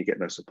 and you get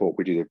no support.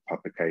 We do the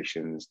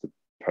publications, the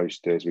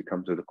posters, we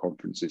come to the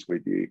conferences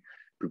with you,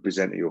 we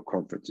present at your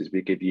conferences,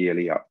 we give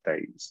yearly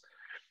updates.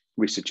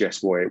 We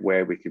suggest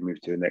where we can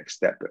move to the next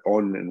step, but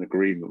on an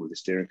agreement with the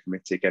steering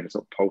committee. Again, it's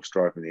not Pulse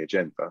driving the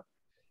agenda,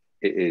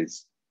 it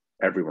is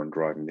everyone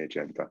driving the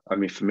agenda. I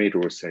mean, Famida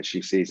always says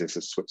she sees us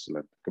as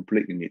Switzerland,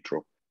 completely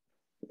neutral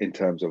in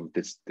terms of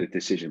the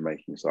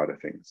decision-making side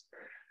of things.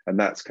 And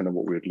that's kind of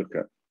what we would look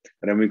at.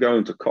 And then we go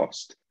into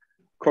cost.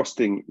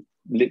 Costing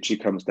literally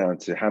comes down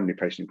to how many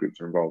patient groups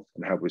are involved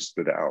and how we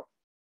split it out.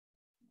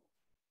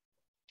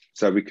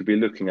 So we could be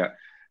looking at,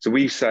 so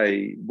we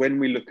say, when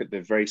we look at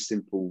the very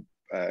simple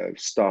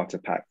starter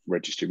pack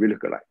registry, we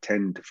look at like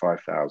 10 to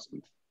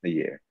 5,000 a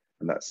year,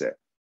 and that's it.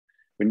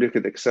 When you look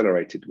at the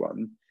accelerated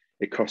one,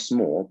 it costs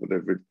more, but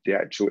the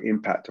actual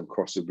impact on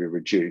costs will be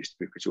reduced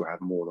because you'll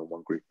have more than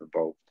one group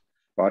involved.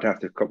 But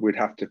we'd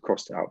have to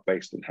cost it out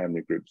based on how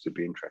many groups would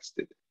be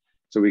interested.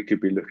 So we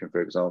could be looking,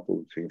 for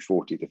example, between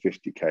 40 to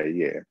 50K a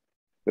year,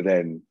 but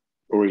then,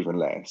 or even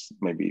less,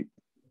 maybe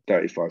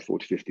 35,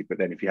 40, 50. But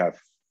then if you have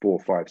 4,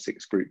 5,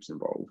 6 groups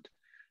involved,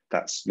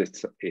 that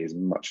split is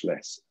much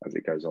less as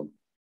it goes on.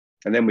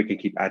 And then we can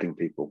keep adding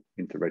people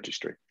into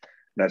registry.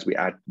 And as we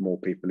add more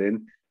people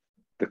in,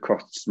 the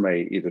costs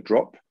may either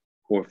drop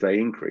or if they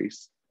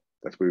increase,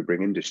 that's where we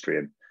bring industry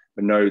in.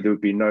 But no, there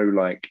would be no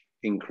like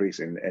increase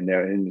in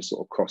any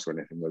sort of cost or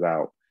anything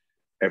without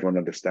everyone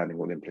understanding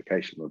what the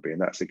implication would be. And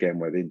that's again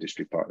where the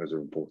industry partners are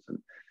important.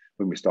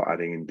 When we start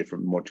adding in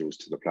different modules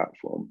to the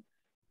platform,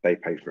 they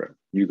pay for it.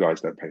 You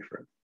guys don't pay for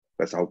it.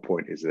 That's the whole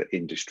point, is that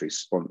industry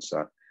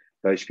sponsor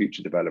those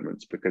future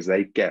developments because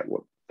they get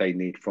what they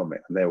need from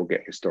it, and they will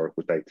get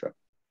historical data,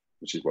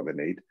 which is what they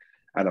need,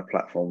 and a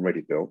platform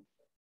already built,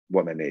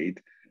 what they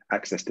need,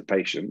 access to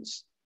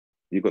patients.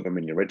 You've got them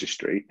in your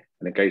registry,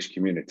 an engaged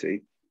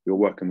community, you're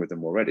working with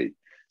them already.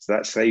 So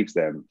that saves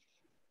them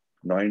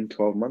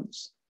 9-12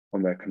 months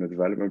on their kind of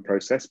development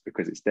process,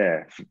 because it's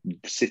there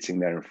sitting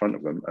there in front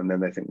of them. And then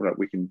they think, well,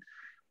 we can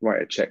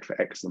write a check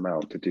for X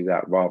amount to do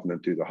that, rather than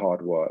do the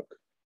hard work,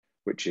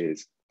 which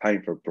is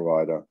paying for a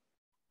provider,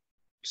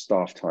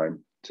 staff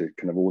time to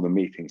kind of all the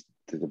meetings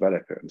to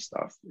develop it and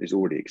stuff is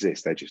already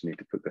exists. They just need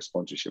to put the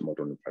sponsorship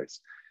model in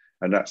place.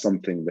 And that's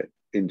something that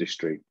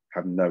industry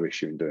have no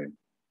issue in doing.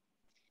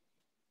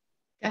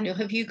 Daniel,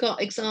 have you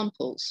got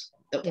examples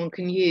that one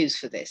can use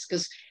for this?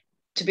 Because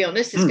to be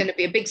honest, it's going to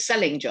be a big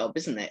selling job,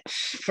 isn't it,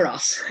 for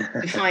us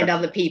to find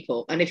other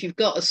people? And if you've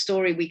got a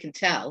story we can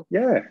tell.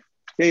 Yeah.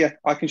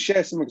 I can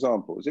share some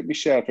examples. Let me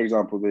share, for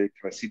example, the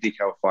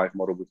CDKL5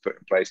 model we've put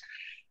in place.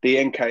 The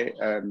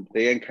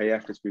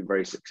NKF has been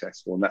very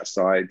successful on that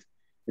side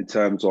in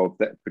terms of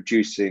that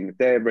producing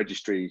their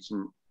registries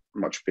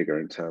much bigger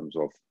in terms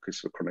of, because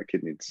for chronic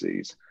kidney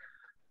disease,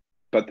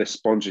 but the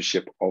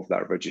sponsorship of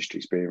that registry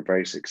is being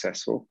very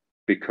successful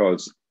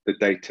because the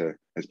data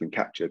has been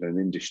captured and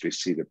industry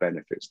see the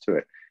benefits to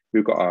it.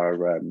 We've got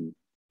our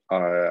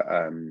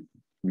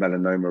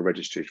melanoma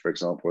registries, for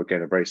example,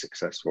 again, are very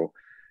successful,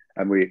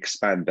 and we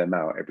expand them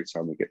out every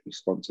time we get new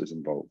sponsors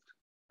involved.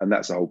 And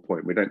that's the whole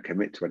point. We don't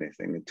commit to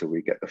anything until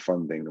we get the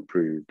funding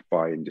approved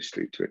by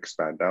industry to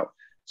expand out,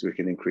 so we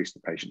can increase the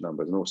patient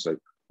numbers and also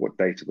what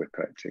data we're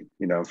collecting.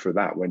 You know, for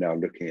that, we're now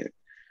looking at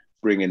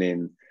bringing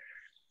in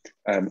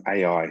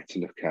AI to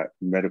look at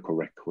medical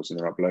records, and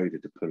they're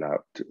uploaded to pull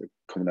out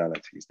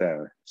commonalities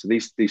there. So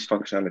these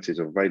functionalities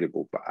are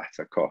available, but at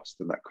a cost,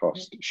 and that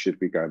cost should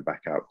be going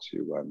back out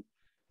to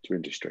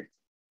industry.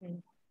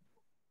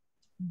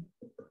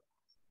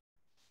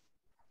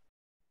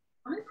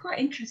 I'm quite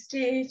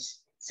interested.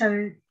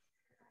 So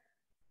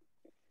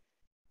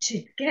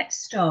to get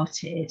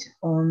started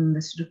on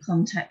the sort of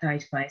contact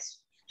database,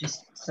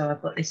 just so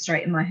I've got this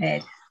straight in my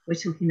head, we're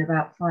talking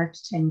about 5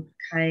 to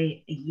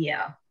 10K a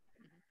year,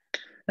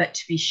 but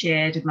to be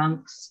shared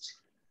amongst.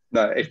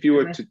 No, if you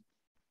were to,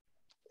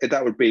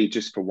 that would be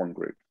just for one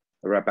group,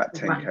 around about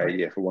 10K a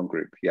year for one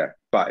group. Yeah.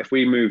 But if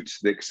we moved to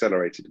the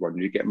accelerated one,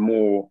 you get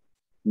more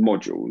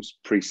modules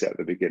preset at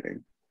the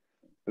beginning,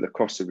 but the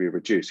cost will be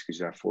reduced because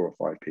you have 4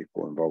 or 5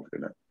 people involved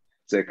in it.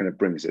 So it kind of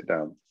brings it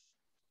down.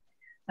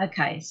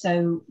 Okay,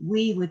 so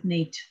we would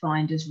need to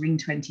find, as Ring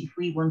 20, if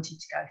we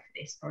wanted to go for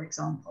this, for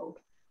example,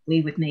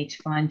 we would need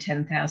to find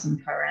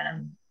 10,000 per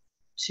annum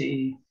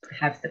to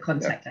have the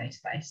contact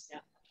database. Yeah.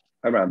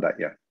 Around that,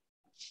 yeah.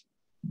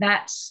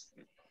 That's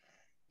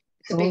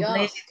a big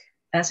ask.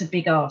 That's a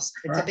big ask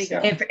for us.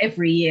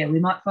 Every year. We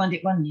might find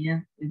it one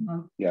year.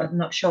 I'm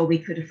not sure we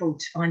could afford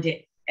to find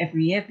it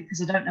every year,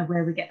 because I don't know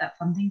where we get that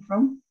funding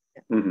from,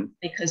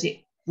 because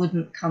it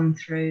wouldn't come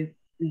through.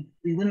 We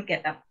wouldn't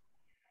get that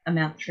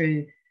amount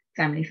through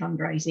family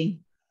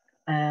fundraising.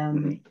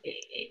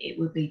 It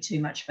would be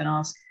too much of an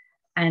ask,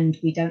 and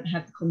we don't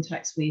have the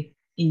contacts with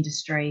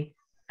industry,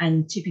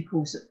 and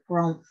typical sort of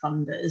grant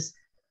funders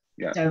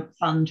don't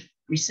fund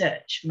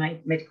research,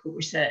 medical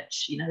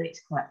research. You know,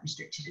 it's quite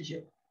restricted, as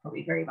you're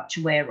probably very much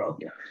aware of.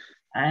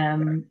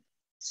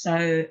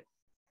 So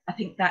I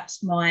think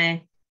that's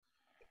my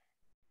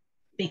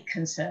big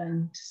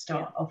concern to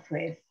start off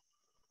with.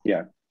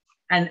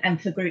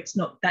 And for groups,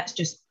 that's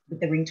just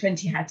with the Ring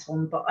 20 hat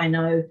on, but I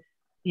know,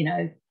 you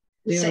know,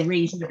 we're a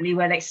reasonably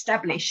well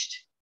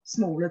established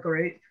smaller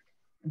group.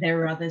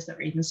 There are others that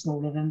are even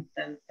smaller than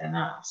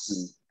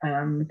us.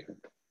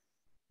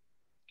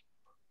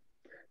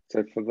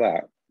 So for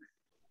that,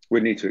 we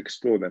need to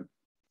explore them.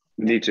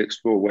 We need to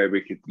explore where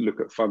we could look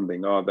at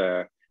funding. Are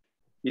there,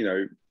 you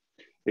know,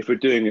 if we're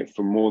doing it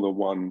for more than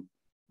one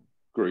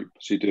group,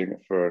 so you're doing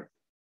it for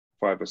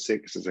 5 or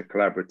 6 as a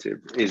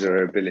collaborative, is there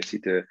an ability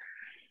to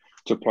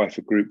apply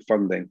for group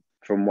funding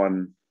from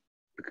one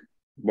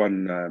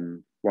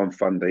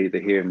funder, either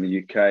here in the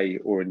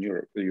UK or in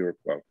Europe?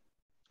 Well,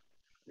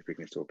 if we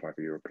can still apply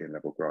for European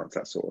level grants,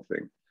 that sort of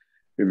thing,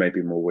 we may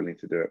be more willing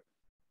to do it.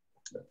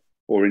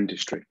 Or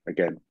industry,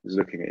 again, is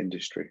looking at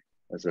industry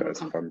as a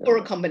funder. Or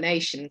a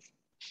combination.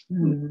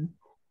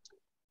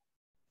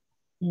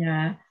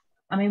 Yeah,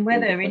 I mean,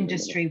 whether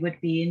industry would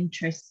be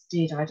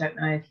interested, I don't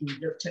know. If you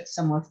looked at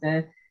some of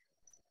the,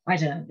 I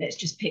don't know, let's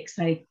just pick,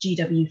 say,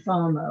 GW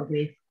Pharma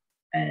with,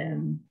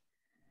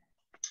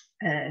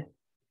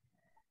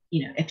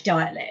 you know,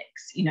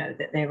 Epidiolex, you know,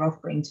 that they're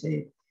offering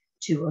to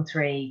 2 or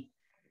 3,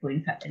 well,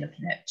 in fact, they're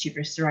looking at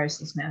tuberous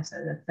sclerosis now, so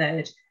the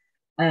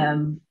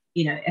 3rd,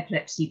 you know,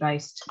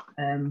 epilepsy-based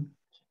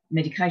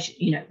medication,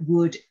 you know,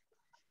 would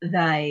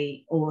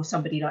they, or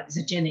somebody like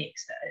Zogenix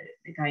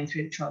that are going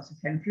through the trials of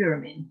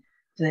fenfluramine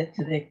for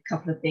the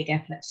couple of big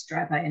epilepsy,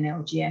 Dravet and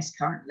LGS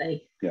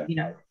currently, you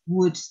know,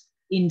 would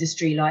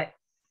industry like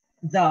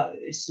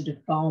those sort of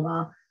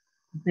pharma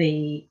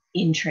be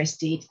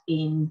interested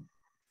in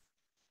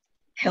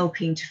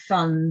helping to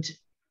fund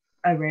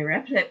a rare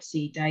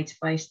epilepsy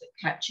database that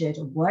captured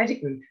a wider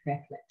group of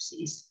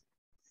epilepsies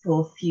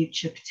for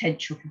future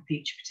potential,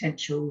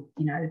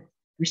 you know,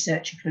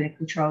 research and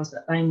clinical trials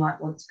that they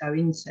might want to go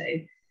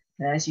into,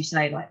 as you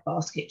say, like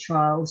basket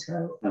trials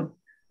for,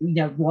 you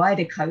know,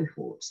 wider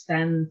cohorts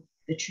than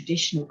the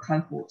traditional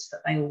cohorts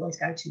that they always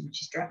go to,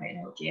 which is Dravet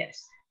and LGS.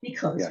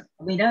 Because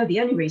we know the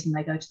only reason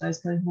they go to those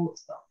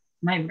cohorts, the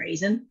main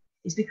reason,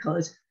 is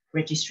because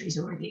registries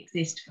already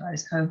exist for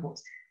those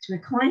cohorts. So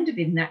we're kind of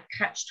in that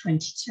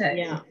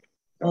catch-22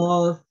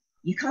 of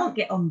you can't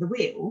get on the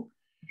wheel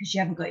because you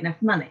haven't got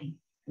enough money.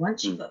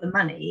 Once you've got the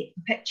money, it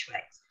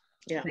perpetuates.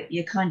 But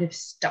you're kind of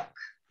stuck.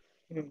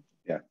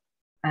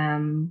 I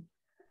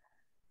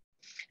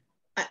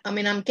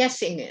mean, I'm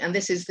guessing, and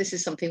this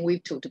is something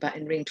we've talked about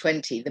in Ring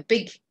 20. The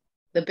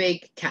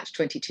big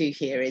catch-22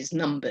 here is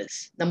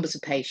numbers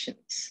of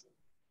patients,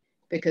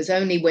 because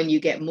only when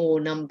you get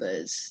more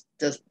numbers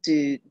does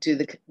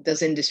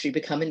industry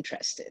become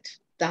interested.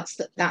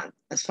 That,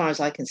 as far as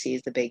I can see,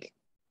 is the big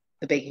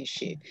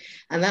issue,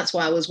 and that's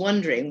why I was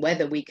wondering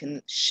whether we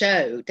can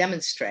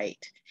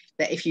demonstrate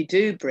that if you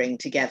do bring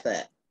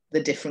together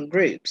the different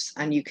groups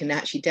and you can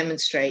actually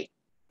demonstrate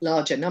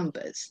larger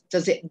numbers,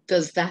 does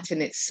that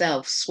in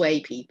itself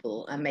sway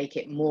people and make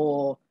it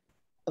more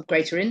of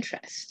greater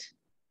interest?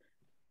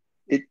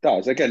 It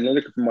does. Again,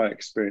 look from my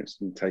experience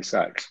in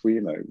Tay-Sachs,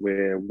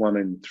 we're 1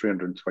 in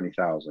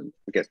 320,000.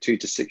 We get 2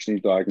 to 6 new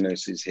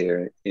diagnoses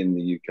here in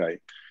the UK.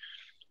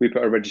 We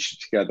put a registry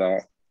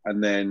together,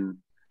 and then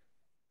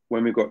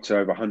when we got to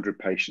over 100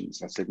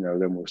 patients, I said, no,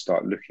 then we'll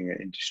start looking at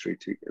industry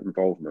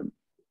involvement.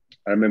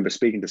 I remember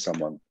speaking to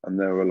someone, and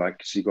they were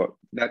like, so you've got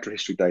natural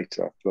history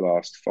data for the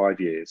last 5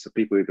 years. So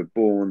people either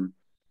born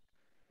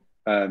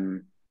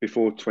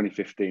before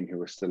 2015 who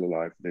were still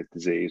alive with the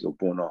disease, or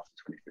born after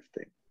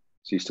 2015.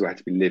 So you still had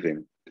to be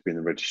living to be in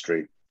the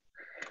registry.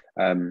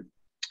 And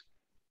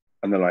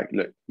they're like,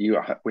 look,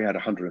 we had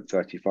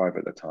 135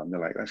 at the time. They're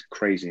like, that's a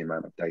crazy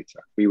amount of data.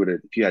 We would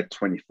have, if you had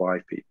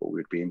 25 people,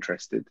 we'd be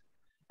interested.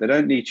 They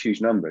don't need huge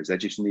numbers. They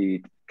just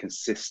need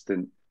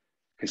consistently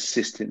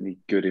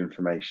good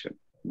information.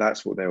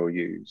 That's what they will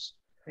use.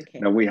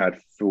 Now, we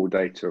had full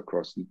data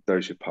across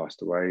those who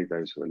passed away,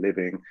 those who are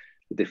living,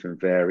 the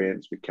different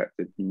variants. We kept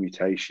the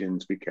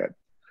mutations. We kept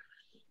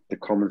the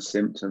common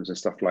symptoms and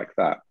stuff like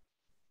that.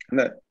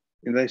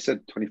 And they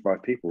said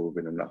 25 people would have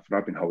been enough. And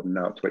I've been holding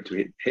out to wait to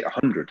hit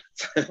 100.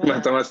 So by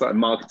the time I started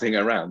marketing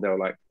around, they were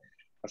like,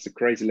 that's a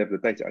crazy level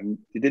of data. And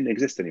it didn't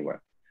exist anywhere.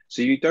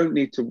 So you don't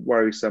need to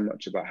worry so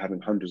much about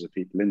having hundreds of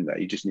people in there.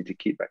 You just need to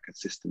keep that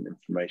consistent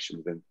information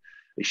within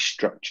a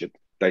structured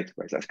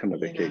database. That's kind of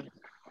the key.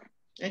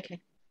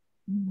 Okay.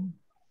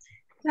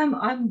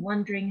 I'm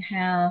wondering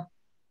how,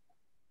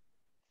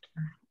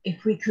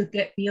 if we could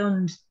get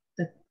beyond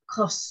the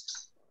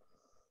cost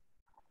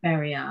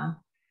barrier,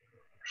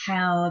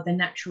 how the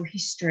natural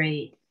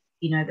history,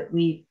 that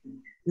we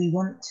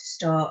want to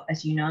start,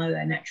 as you know,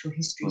 a natural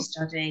history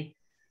study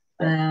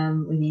with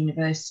the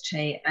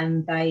university,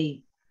 and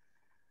they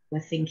were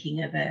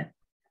thinking of a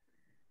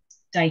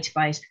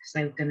database because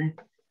they were going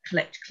to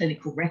collect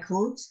clinical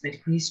records,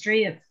 medical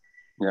history of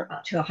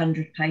up to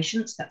 100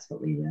 patients. That's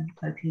what we were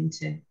hoping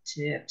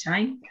to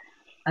obtain.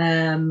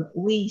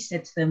 We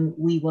said to them,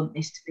 we want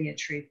this to be a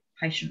true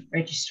patient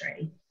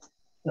registry,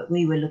 but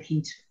we were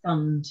looking to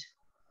fund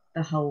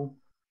the whole,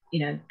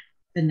 the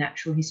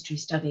natural history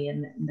study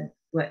and the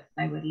work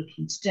they were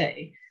looking to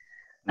do.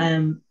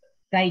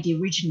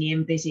 They'd originally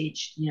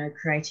envisaged,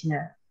 creating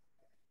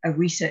a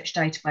research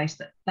database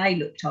that they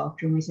looked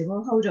after, and we said,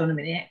 well, hold on a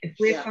minute, if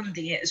we're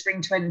funding it as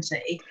Ring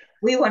 20,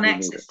 we want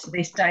access to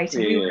this data.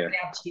 We want to be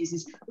able to use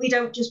this. We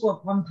don't just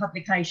want one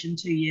publication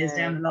 2 years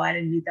down the line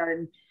and you go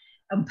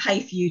and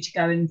pay for you to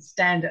go and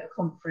stand at a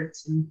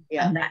conference and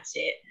that's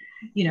it.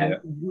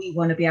 We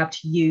want to be able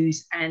to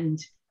use and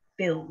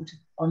build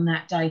on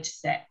that data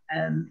set.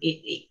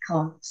 It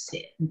can't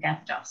sit and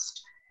gather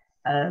dust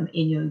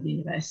in your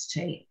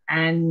university.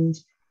 And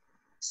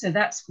so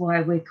that's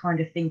why we're kind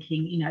of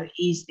thinking,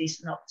 is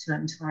this an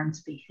optimum time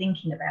to be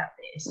thinking about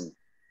this?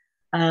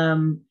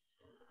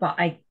 But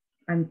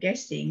I'm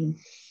guessing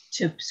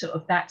to sort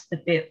of, that's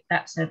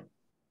an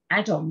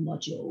add-on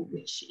module,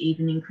 which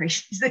even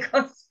increases the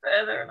cost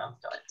further. And I'm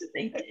starting to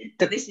think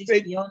that this is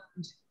beyond.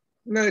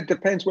 No, it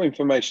depends what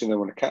information they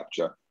want to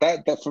capture.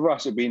 That for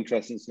us, it'd be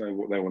interesting to know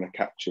what they want to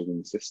capture in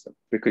the system,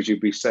 because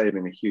you'd be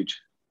saving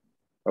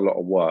a lot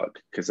of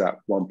work, because that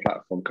one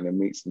platform kind of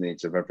meets the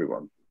needs of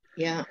everyone.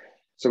 Yeah.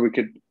 So we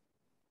could.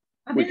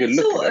 The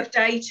sort of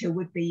data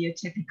would be your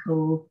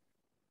typical,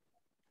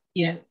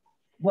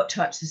 what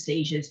types of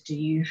seizures do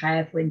you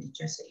have? When did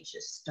your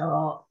seizures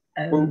start?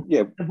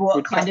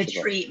 What kind of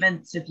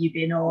treatments have you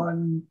been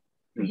on?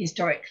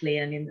 historically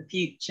and in the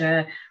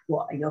future,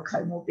 what are your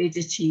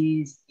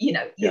comorbidities, you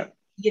know,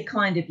 you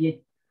kind of,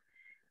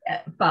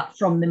 but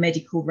from the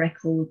medical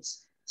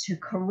records to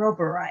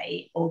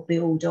corroborate or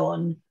build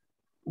on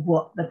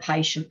what the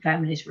patient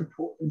families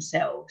report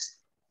themselves.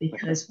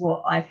 Because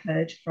what I've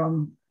heard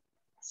from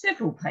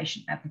several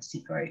patient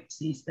advocacy groups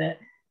is that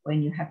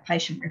when you have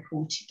patient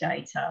reported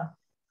data,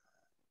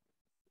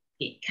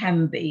 it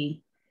can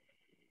be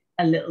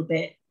a little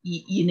bit,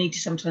 you need to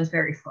sometimes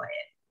verify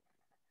it,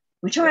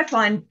 which I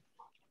find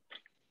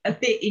a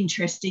bit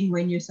interesting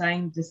when you're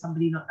saying, does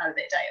somebody not know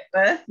their date of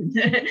birth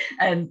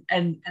and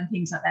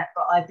things like that.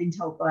 But I've been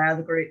told by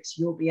other groups,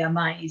 you'll be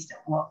amazed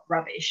at what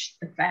rubbish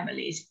the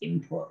families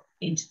input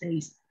into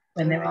these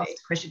when they're asked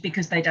a question,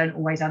 because they don't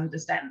always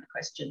understand the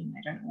question.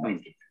 They don't always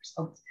get the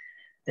response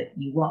that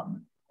you want.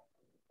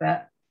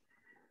 But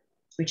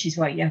which is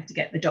why you have to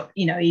get the doc,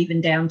 you know,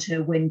 even down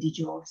to when did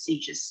your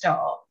seizures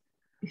start.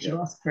 If you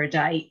ask for a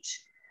date,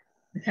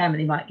 the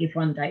family might give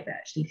one date, but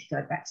actually if you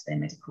go back to their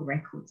medical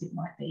records, it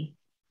might be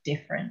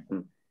different.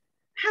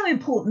 How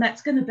important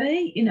that's going to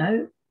be, you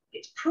know,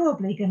 it's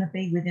probably going to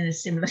be within a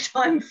similar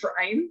time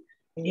frame,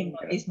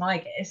 is my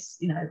guess,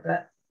 you know,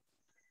 but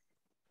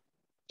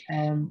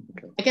I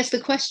guess the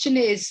question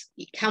is,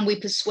 can we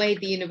persuade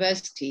the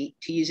university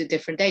to use a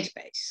different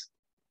database?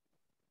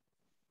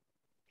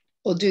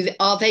 Or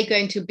are they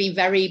going to be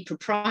very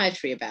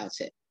proprietary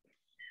about it?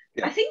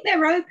 I think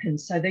they're open.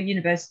 So the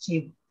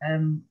university,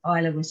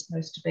 Isla was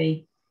supposed to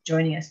be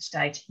joining us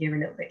today to hear a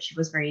little bit. She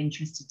was very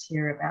interested to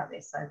hear about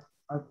this. So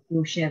I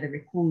will share the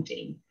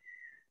recording.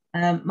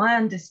 My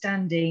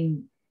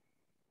understanding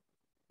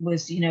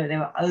was, you know, they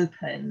were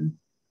open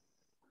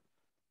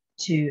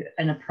to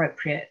an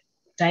appropriate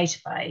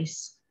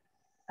database.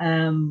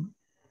 But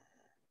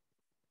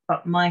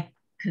my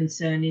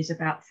concern is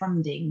about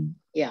funding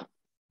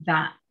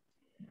that,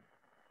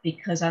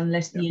 because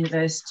unless the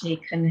university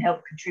can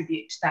help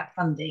contribute to that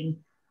funding,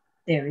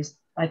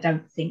 I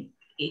don't think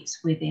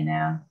it's within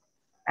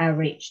our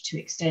reach to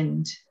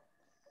extend.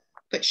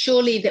 But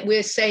surely that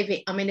we're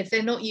saving, I mean, if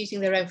they're not using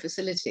their own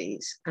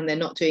facilities and they're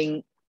not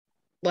doing,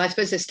 well, I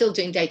suppose they're still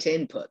doing data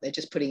input, they're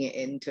just putting it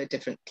into a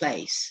different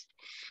place.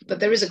 But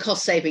there is a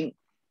cost saving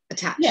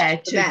attached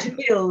to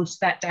build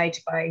that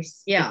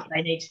database. Yeah. If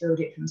they need to build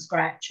it from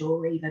scratch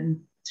or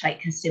even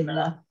take a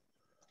similar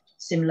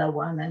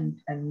one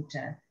and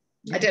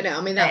I don't know.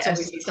 I mean, that's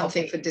obviously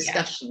something for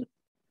discussion.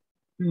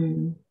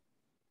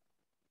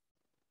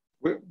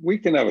 We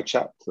can have a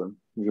chat to them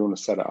if you want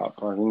to set it up.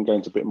 I can go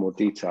into a bit more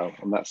detail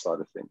on that side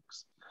of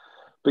things.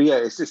 But yeah,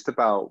 it's just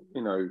about,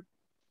 you know,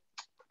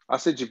 I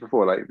said to you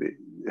before, like,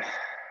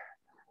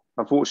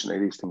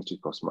 unfortunately, these things do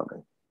cost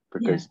money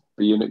because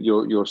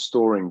you're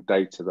storing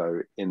data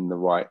though in the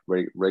right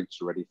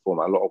ready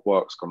format. A lot of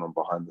work's gone on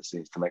behind the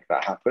scenes to make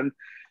that happen,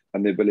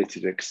 and the ability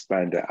to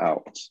expand it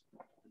out.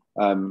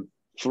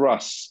 For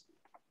us,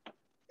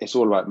 it's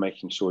all about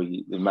making sure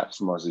it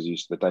maximizes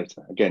use of the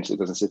data. Again, so it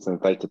doesn't sit in a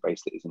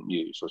database that isn't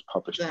used or is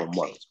published from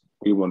once.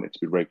 We want it to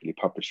be regularly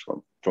published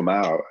from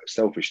our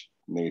selfish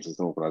needs as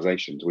an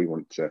organisations. We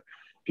want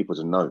people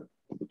to know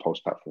that the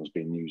Pulse platform is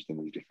being used in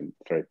these different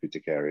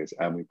therapeutic areas,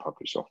 and we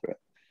publish off it.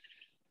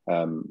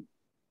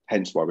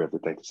 Hence why we have the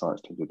data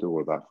science team to do all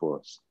of that for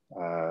us.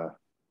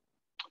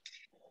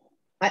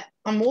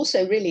 I'm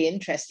also really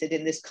interested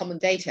in this common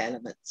data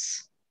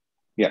elements.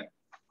 Yeah.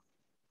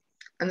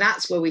 And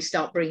that's where we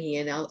start bringing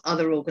in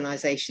other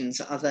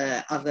organizations,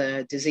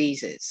 other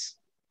diseases.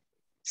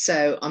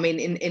 So, I mean,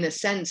 in a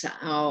sense,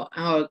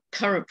 our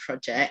current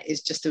project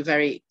is just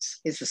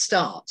is the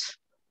start.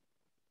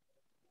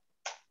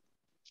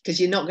 Because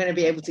you're not going to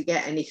be able to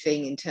get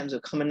anything in terms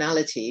of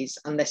commonalities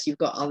unless you've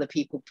got other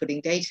people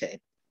putting data in.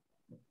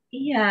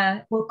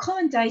 Yeah, well,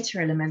 common data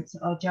elements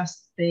are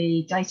just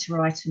the data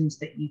items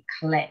that you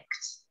collect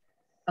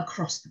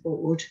across the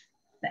board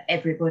that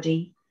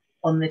everybody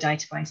on the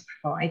database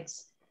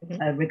provides,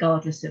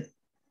 regardless of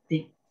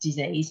the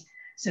disease.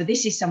 So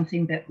this is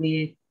something that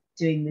we're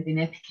doing within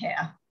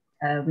Epicare,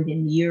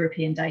 within the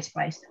European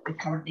database that we're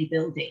currently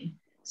building.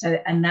 So,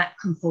 and that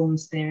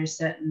conforms, there are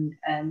certain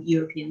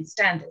European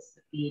standards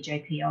that the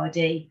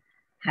EJPRD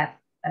have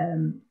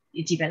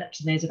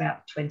developed, and there's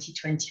about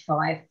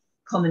 20-25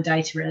 common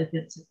data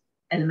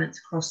elements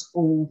across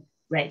all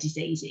rare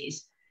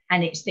diseases.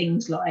 And it's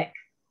things like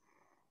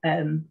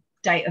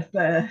date of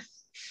birth,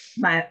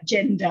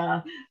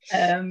 gender,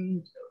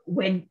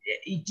 when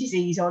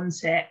disease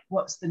onset,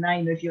 what's the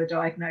name of your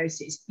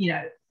diagnosis, you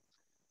know,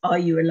 are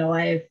you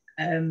alive?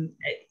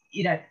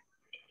 You know,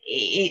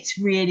 it's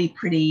really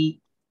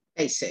pretty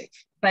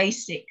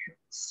basic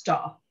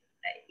stuff.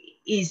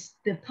 Is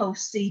the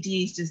Pulse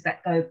CDs, does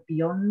that go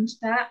beyond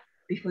that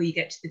before you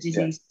get to the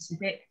disease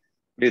specific?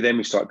 Yeah, then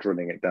we start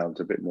drilling it down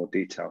to a bit more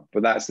detail.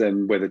 But that's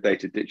then where the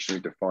data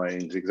dictionary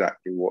defines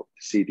exactly what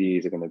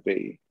CDEs are going to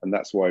be. And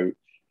that's why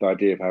the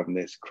idea of having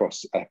this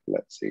cross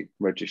epilepsy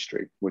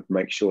registry would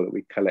make sure that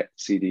we collect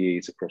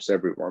CDEs across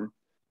everyone.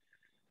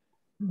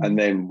 And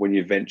then when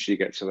you eventually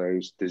get to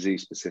those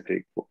disease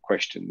specific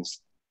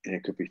questions,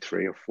 it could be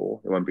 3 or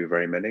 4. It won't be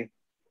very many.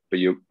 but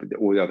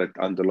all the other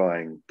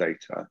underlying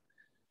data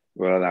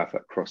will allow for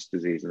that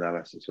cross-disease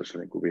analysis, which I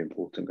think will be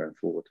important going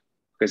forward.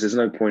 Because there's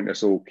no point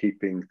us all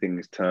keeping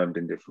things termed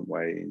in different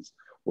ways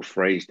or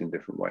phrased in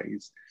different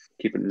ways.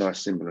 Keep it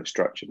nice, simple and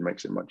structured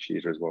makes it much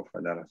easier as well for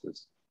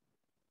analysis.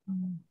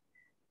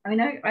 I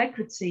mean, I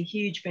could see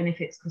huge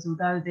benefits, because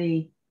although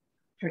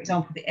for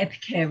example, the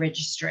Epicare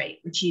registry,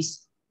 which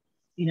is,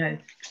 you know,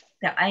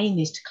 the aim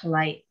is to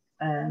collate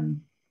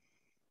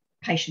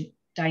patient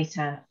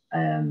data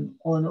on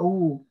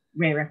all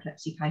rare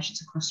epilepsy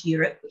patients across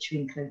Europe, which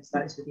includes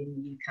those within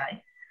the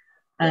UK.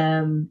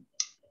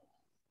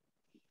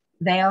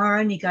 They are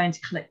only going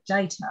to collect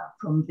data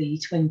from the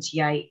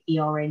 28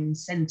 ERN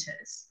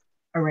centres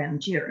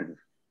around Europe.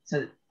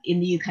 So in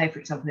the UK, for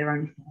example, there are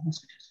only 4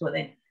 hospitals. Well,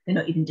 they're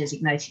not even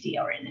designated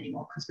ERN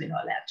anymore because we're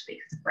not allowed to be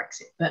because of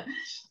Brexit. But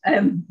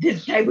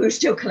they will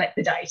still collect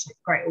the data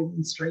at Great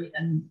Ormond Street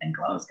and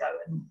Glasgow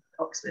and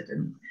Oxford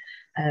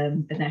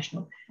and the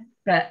National.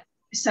 But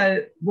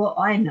so what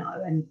I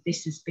know, and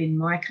this has been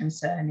my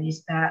concern,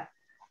 is that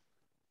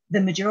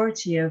the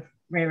majority of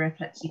rare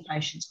epilepsy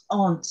patients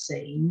aren't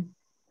seen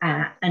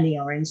at an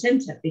ERN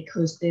centre,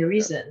 because there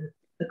isn't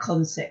the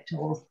concept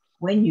of,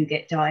 when you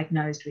get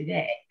diagnosed with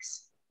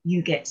X,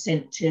 you get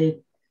sent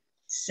to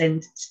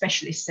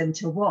specialist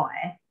centre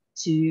Y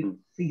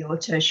for your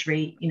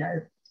tertiary, you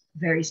know,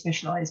 very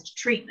specialised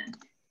treatment.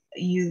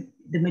 The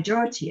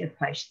majority of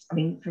patients, I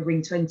mean, for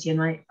Ring 20,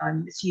 and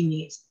I'm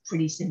assuming it's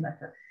pretty similar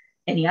for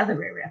any other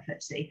rare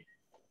epilepsy,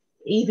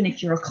 even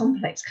if you're a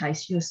complex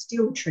case, you're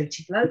still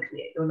treated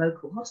locally at your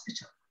local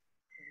hospital.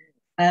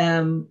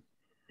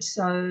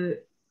 So,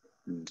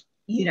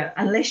 you know,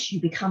 unless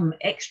you become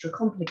extra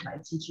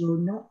complicated, you're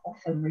not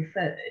often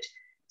referred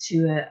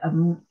to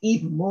a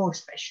even more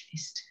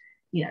specialist,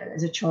 you know,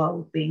 as a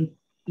child being,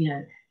 you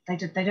know,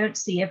 they don't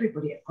see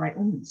everybody at Great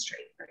Ormond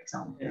Street, for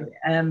example.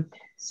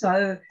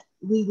 So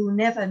we will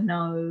never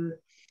know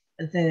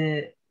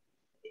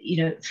you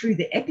know, through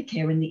the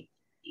Epicare and the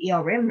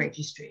ERM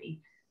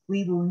registry,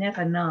 we will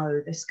never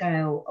know the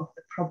scale of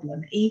the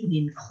problem, even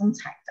in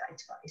contact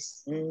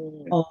database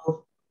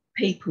of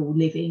people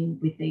living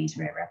with these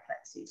rare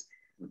epilepsies.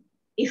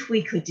 If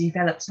we could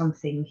develop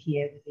something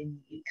here within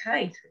the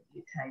UK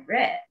through UK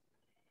Rare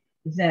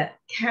that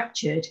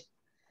captured,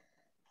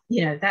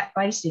 you know, that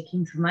basic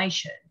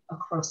information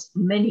across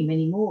many,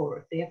 many more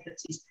of the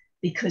epilepsies,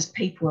 because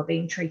people are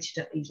being treated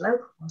at these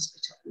local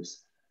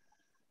hospitals,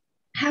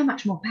 how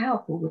much more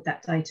powerful would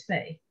that data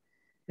be?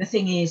 The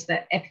thing is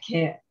that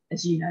Epicare,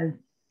 as you know,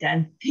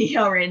 Dan,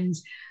 ERNs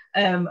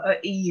are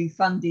EU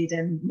funded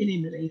and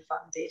minimally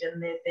funded,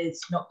 and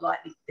there's not going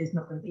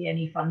to be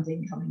any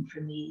funding coming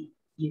from the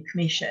EU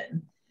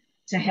Commission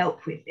to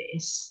help with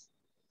this.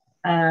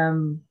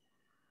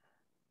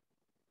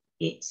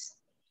 Is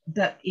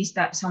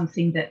that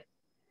something that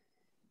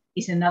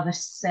is another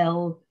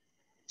sell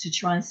to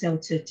try and sell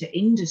to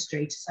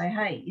industry, to say,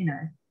 hey, you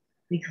know,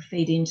 we could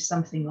feed into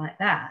something like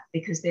that,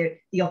 because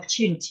the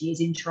opportunity is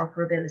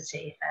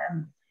interoperability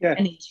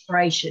and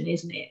integration,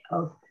 isn't it,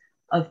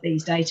 of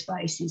these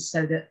databases,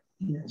 so that,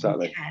 you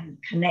know, you can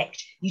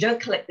connect. You don't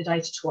collect the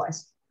data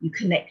twice, you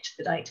connect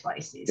the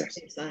databases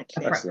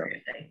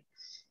appropriately.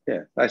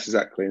 That's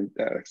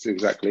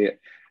exactly it.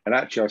 And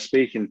actually, I was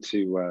speaking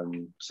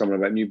to someone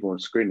about newborn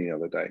screening the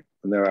other day,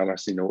 and they were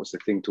asking, you know, what's the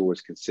thing to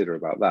always consider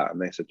about that? And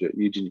they said, you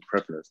need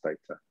prevalence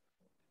data.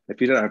 If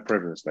you don't have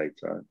prevalence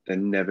data, they're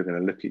never going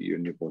to look at you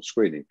in newborn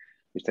screening,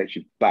 which takes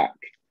you back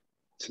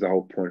to the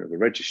whole point of the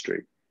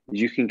registry.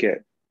 You can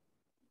get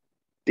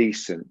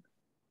decent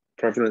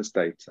prevalence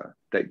data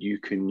that you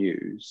can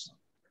use,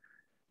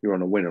 you're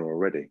on a winner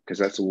already, because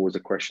that's always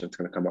a question that's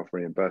going to come up for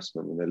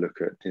reimbursement when they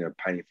look at, you know,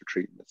 paying for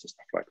treatments and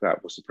stuff like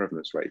that. What's the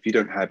prevalence rate? If you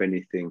don't have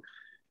anything,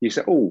 you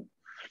say, oh,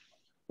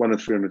 1 in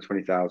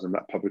 320,000,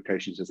 that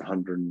publication says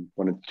 100,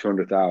 1 in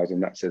 200,000,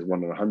 that says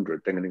 1 in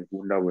 100, then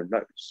well, no one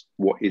knows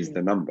what is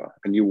the number,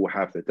 and you will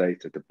have the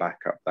data to back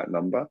up that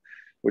number,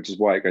 which is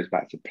why it goes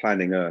back to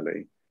planning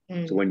early.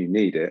 So when you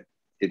need it,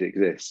 it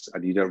exists,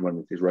 and you don't run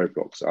into these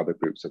roadblocks that other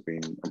groups have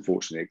been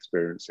unfortunately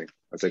experiencing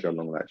as they go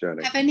along that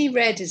journey. Have any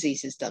rare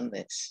diseases done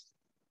this?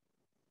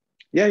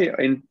 Yeah,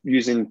 in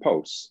using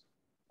Pulse.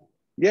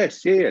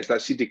 Yes.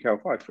 That's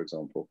CDKL5, for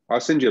example.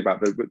 I'll send you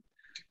about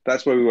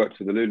that's where we worked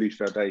with the Lulu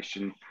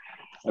Foundation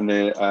and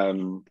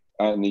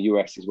in the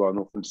US as well,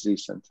 Northern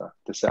Disease Center,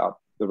 to set up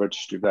the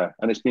registry there.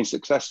 And it's been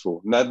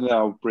successful. And they're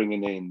now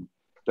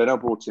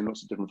brought in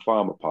lots of different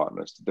pharma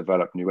partners to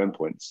develop new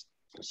endpoints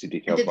for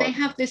CDKL5. Did they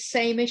have this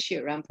same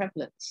issue around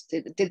prevalence?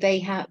 Did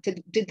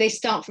they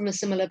start from a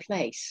similar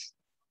place?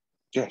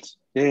 Yes.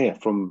 Yeah.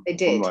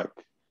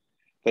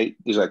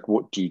 It's like,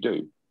 what do you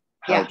do?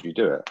 How do you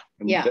do it?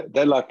 And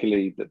they're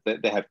luckily that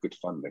they have good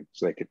funding,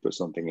 so they could put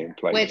something in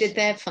place. Where did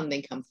their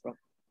funding come from?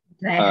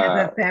 They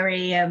have a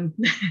very, you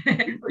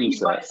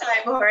might say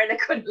it more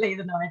eloquently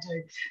than I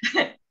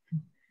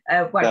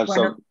do.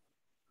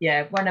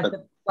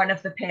 One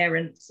of the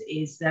parents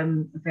is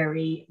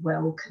very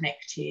well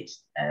connected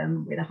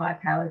with a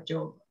high-powered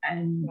job,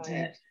 and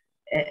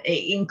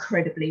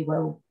incredibly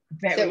well.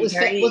 Was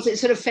it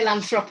sort of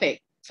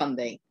philanthropic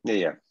funding.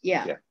 Yeah.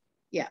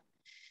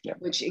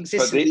 Which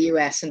exists in the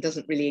US and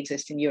doesn't really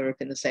exist in Europe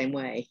in the same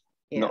way.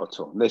 Not at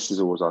all. This is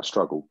always our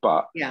struggle,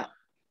 but yeah,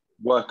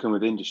 working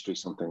with industry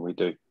is something we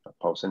do at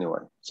Pulse anyway.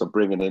 So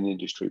bringing in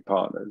industry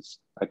partners,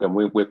 again,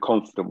 we're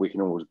confident we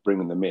can always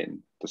bring them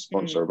in to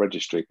sponsor a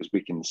registry because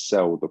we can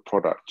sell the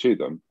product to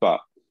them.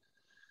 But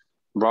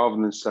rather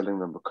than selling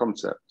them the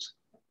concept,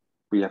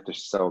 we have to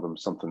sell them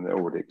something that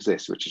already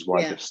exists, which is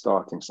why they're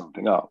starting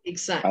something up.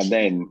 Exactly. And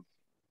then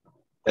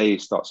they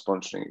start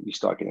sponsoring it. You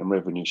start getting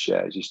revenue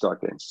shares. You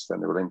start getting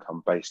sustainable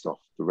income based off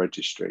the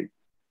registry.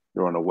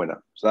 You're on a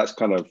winner. So that's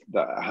kind of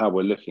how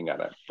we're looking at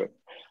it. But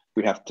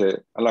we have to,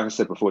 and like I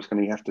said before, it's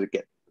kind of, you have to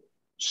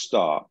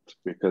start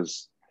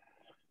because,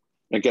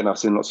 again, I've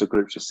seen lots of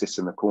groups just sit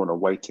in the corner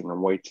waiting,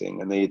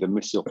 and they either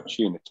miss the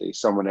opportunity,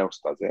 someone else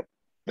does it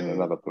in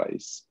another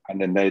place,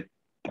 and then they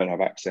don't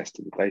have access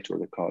to the data or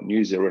they can't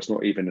use it, or it's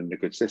not even in a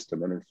good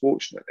system. And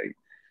unfortunately,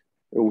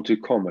 all too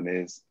common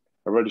is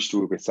a registry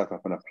will be set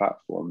up on a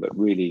platform that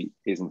really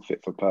isn't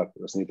fit for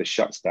purpose and either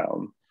shuts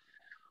down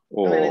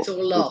or it's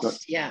all lost.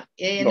 Lost.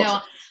 No,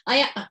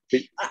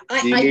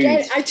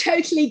 I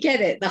totally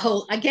get it.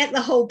 I get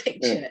the whole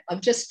picture.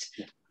 I'm just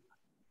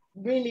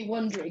really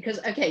wondering because,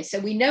 okay, so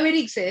we know it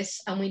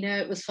exists and we know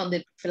it was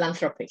funded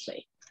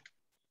philanthropically,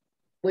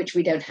 which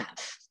we don't have.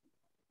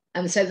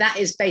 And so that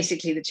is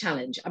basically the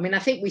challenge. I mean, I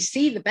think we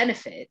see the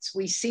benefits.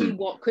 We see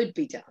what could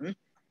be done.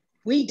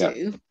 We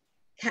do.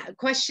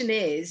 Question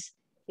is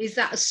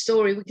that a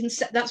story we can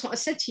set? That's what I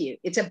said to you.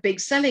 It's a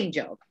big selling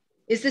job.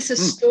 Is this a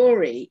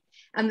story?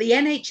 And the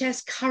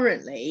NHS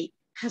currently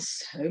has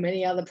so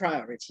many other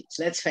priorities,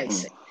 let's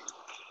face it.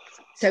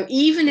 So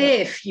even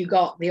if you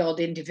got the odd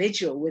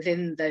individual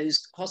within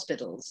those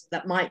hospitals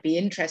that might be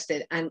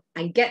interested and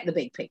get the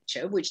big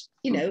picture, which,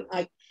 you know,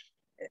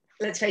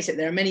 let's face it,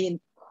 there are many,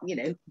 you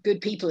know,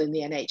 good people in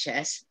the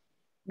NHS,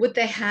 would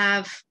they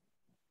have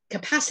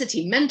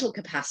capacity, mental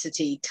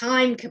capacity,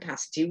 time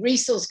capacity,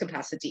 resource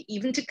capacity,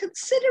 even to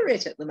consider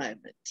it at the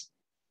moment?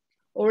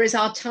 Or is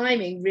our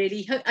timing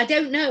really? I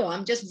don't know.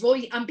 I'm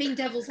being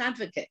devil's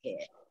advocate here.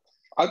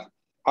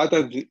 I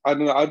don't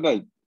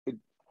know,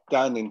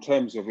 Dan. In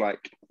terms of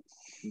like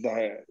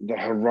the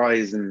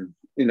horizon,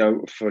 you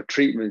know, for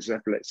treatments of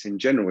epilepsy in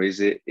general,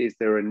 is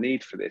there a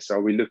need for this? Are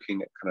we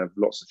looking at kind of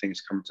lots of things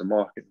coming to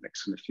market in the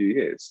next kind of few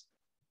years?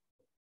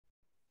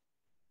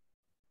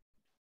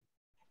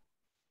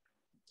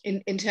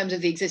 In terms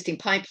of the existing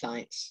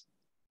pipelines?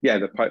 Yeah,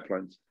 the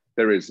pipelines.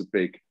 There is a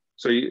big.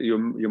 So your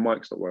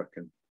mic's not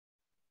working.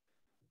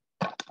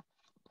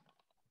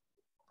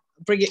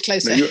 Bring it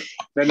closer.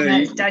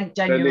 Daniel.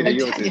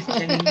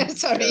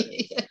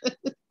 Sorry.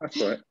 That's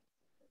all right.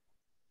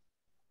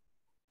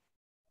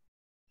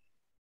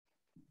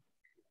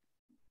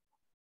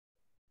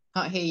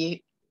 Can't hear you.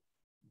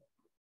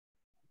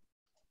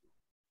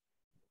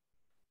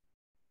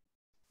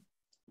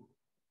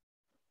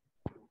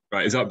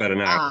 Right, is that better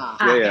now?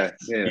 Yeah.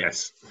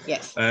 Yes.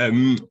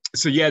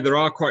 So there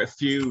are quite a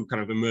few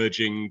kind of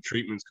emerging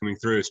treatments coming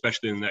through,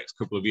 especially in the next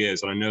couple of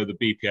years. And I know the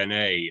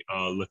BPNA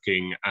are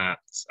looking at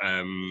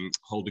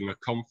holding a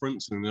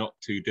conference in the not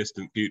too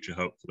distant future,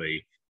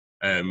 hopefully,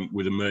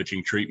 with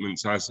emerging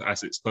treatments as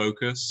its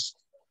focus.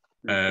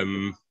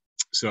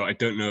 So I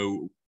don't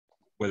know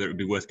whether it would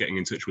be worth getting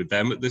in touch with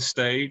them at this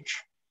stage.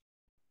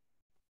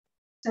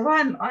 So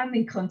I'm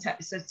in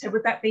contact. So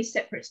would that be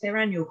separate to their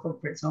annual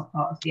conference or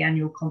part of the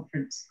annual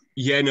conference?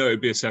 Yeah, no, it'd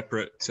be a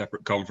separate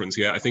conference.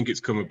 Yeah, I think it's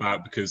come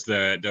about because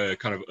they're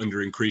kind of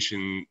under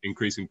increasing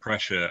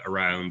pressure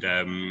around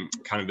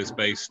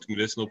cannabis-based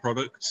medicinal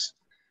products.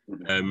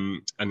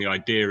 And the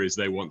idea is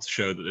they want to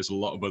show that there's a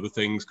lot of other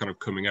things kind of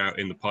coming out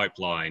in the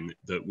pipeline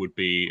that would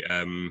be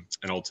an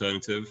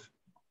alternative.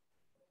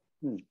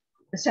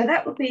 So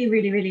that would be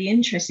really, really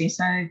interesting.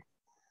 So,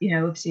 you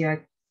know, obviously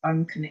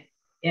I'm connected.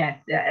 Yeah,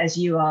 as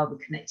you are, we're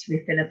connected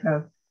with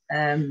Philippa,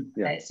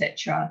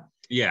 etc.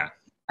 Yeah.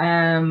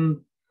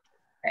 And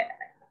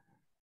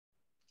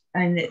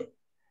I'm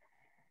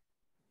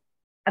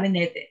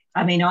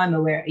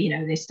aware, you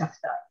know, there's stuff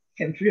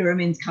that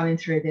fluorine's coming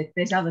through.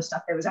 There's other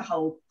stuff. There was a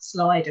whole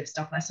slide of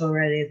stuff I saw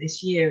earlier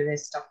this year.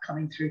 There's stuff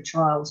coming through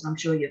trials, and I'm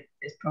sure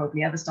there's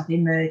probably other stuff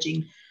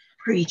emerging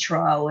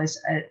pre-trial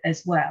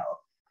as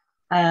well.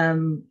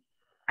 And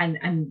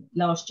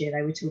last year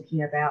they were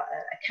talking about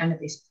a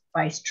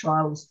cannabis-based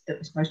trials that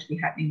were supposed to be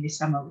happening this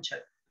summer, which I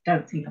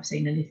don't think I've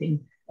seen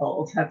anything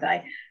of, have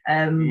they?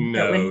 No.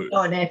 But we're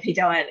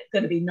non-epidemic,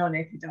 going to be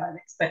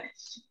non-epidemics. But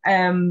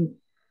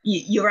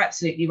you're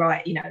absolutely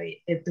right. You know,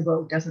 if the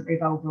world doesn't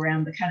revolve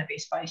around the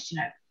cannabis space, you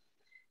know,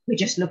 we're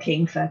just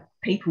looking for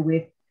people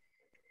with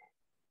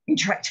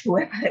intractable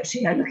epilepsy,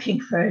 you know, looking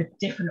for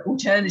different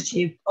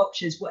alternative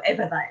options,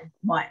 whatever they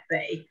might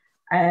be.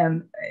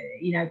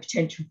 You know,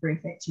 potential for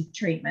effective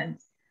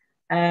treatment.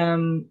 I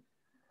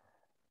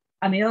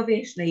mean,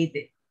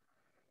 obviously,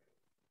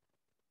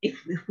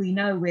 if we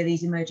know where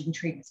these emerging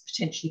treatments are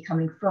potentially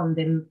coming from,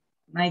 then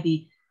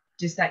maybe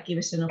does that give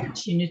us an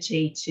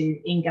opportunity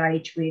to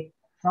engage with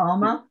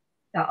pharma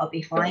that are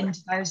behind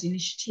those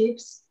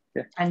initiatives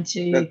and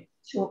to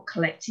talk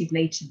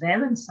collectively to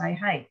them and say,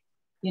 hey,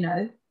 you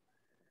know,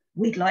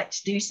 we'd like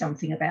to do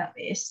something about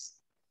this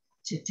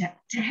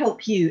to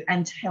help you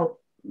and to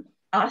help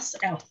us,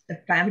 the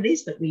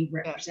families that we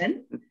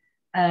represent.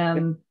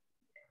 Does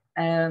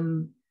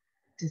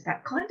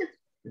that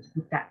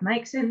would that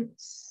make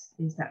sense?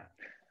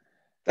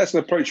 That's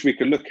an approach we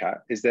could look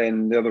at. Is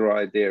then the other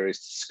idea is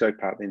to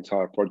scope out the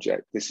entire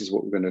project. This is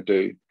what we're going to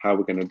do, how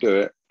we're going to do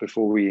it.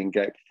 Before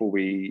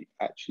we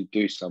actually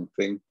do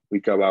something, we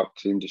go out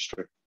to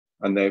industry,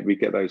 and then we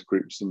get those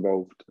groups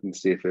involved and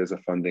see if there's a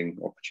funding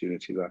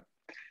opportunity there.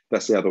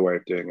 That's the other way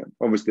of doing it.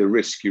 Obviously, the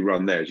risk you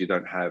run there is you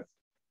don't have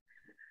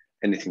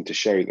anything to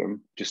show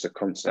them, just a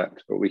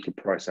concept, but we can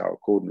price out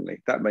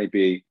accordingly. That may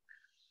be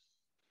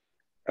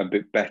a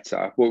bit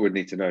better. What we'd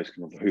need to know is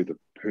kind of who the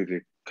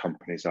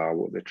companies are,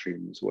 what their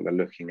treatments, what they're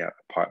looking at,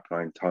 the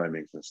pipeline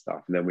timings and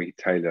stuff, and then we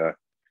tailor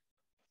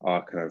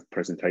our kind of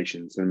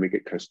presentations, and we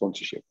get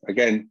co-sponsorship.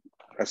 Again,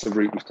 that's a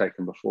route we've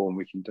taken before, and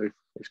we can do.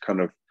 It's kind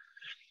of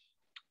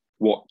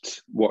what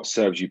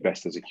serves you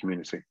best as a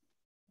community.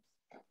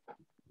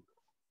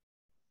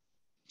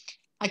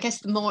 I guess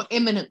the more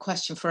imminent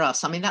question for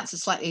us, I mean, that's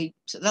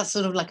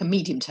sort of like a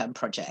medium-term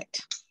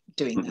project,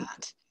 doing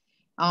that.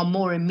 Our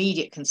more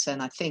immediate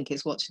concern, I think,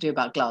 is what to do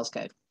about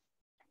Glasgow.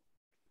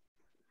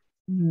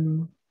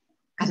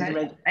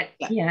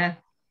 Yeah,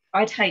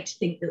 I'd hate to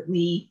think that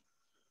we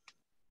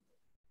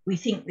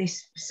think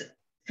this,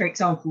 for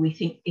example,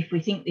 if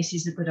we think this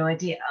is a good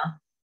idea,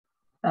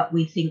 but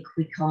we think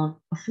we can't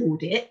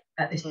afford it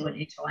at this point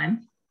in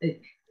time,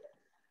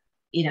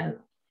 you know,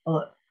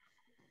 or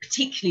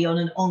particularly on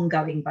an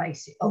ongoing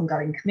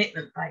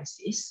commitment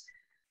basis,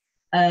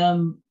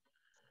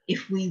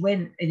 if we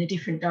went in a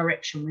different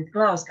direction with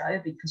Glasgow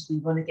because we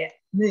want to get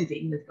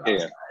moving with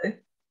Glasgow,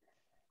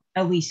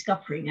 are we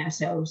scuppering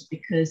ourselves?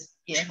 Because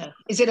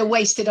is it a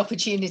wasted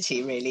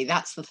opportunity, really?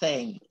 That's the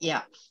thing.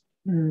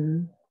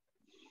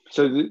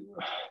 So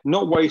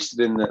not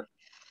wasted in that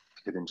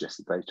you could ingest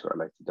the data at a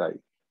later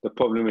date. The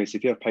problem is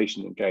if you have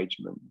patient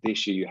engagement, the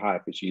issue you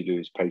have is you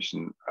lose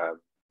patient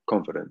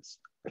confidence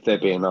if they're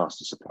being asked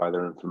to supply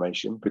their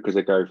information, because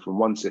they go from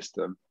one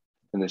system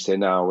and they say,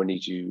 now we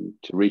need you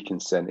to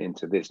reconsent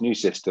into this new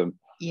system.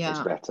 It's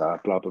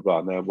better, blah, blah, blah.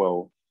 And they're,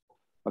 well,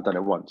 I've done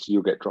it once.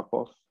 You'll get drop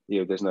off.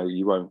 You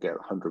won't get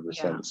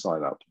 100%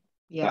 sign up.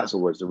 That's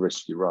always the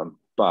risk you run.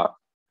 But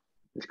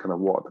it's kind of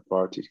what the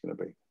priority is going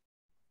to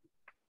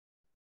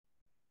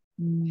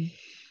be.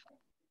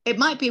 It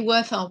might be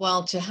worth our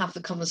while to have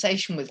the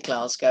conversation with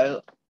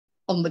Glasgow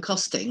on the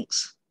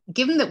costings.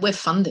 Given that we're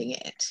funding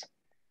it,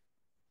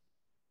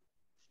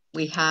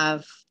 we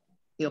have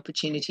the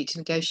opportunity to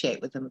negotiate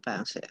with them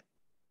about it.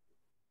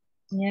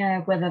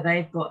 Yeah, whether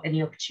they've got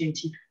any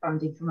opportunity for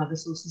funding from other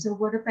sources, or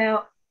what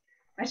about,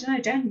 I don't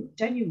know,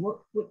 Daniel,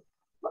 what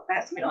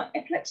about something like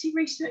Epilepsy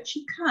Research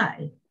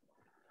UK?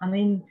 I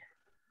mean,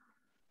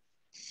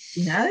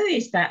 you know,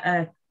 is that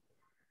a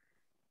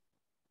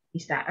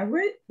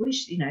route? We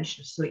should,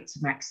 should speak to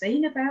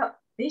Maxine about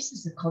this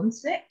as a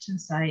concept and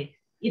say,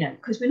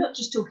 because we're not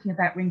just talking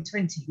about Ring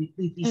 20,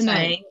 we'd be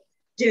saying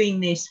doing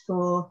this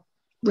for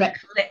rare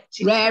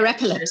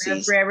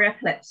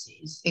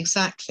epilepsies.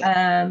 Exactly.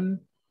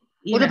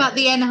 What about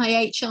the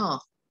NIHR?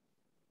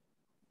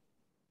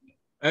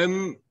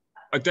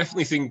 I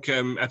definitely think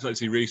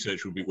epilepsy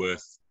research would be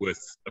worth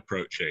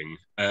approaching.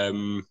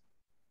 I'm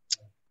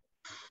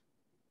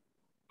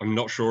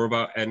not sure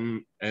about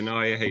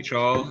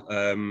NIHR,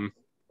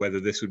 whether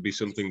this would be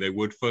something they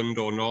would fund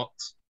or not.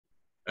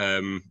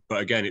 But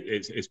again,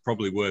 it's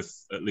probably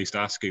worth at least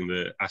asking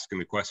the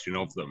question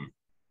of them.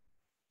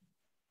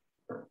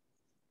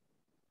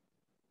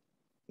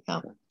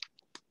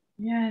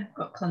 Yeah,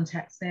 got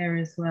contacts there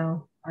as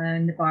well,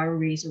 in the Viral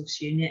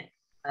Resource Unit,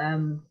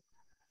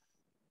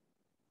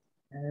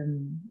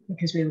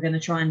 because we were going to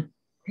try and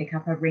pick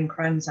up a ring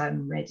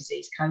chromosome rare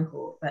disease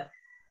cohort. But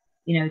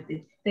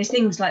there's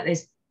things like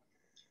there's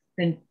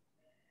the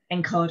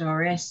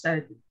NCARD-RS,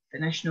 so the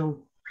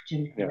National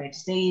Congenital Rare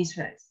Disease,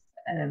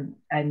 and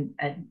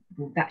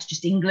well, that's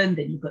just England.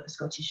 Then you've got the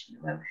Scottish and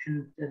the Welsh,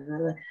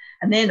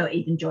 and they're not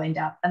even joined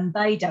up, and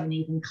they don't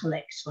even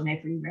collect on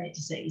every rare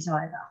disease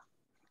either.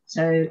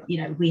 So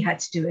we had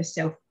to do a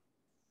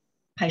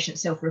patient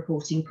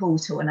self-reporting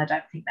portal, and I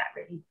don't think that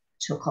really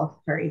took off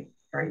very,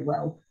 very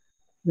well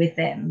with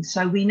them.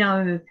 So we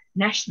know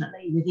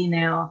nationally within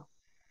our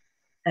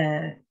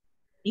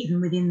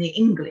even within the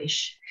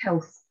English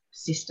health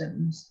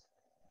systems,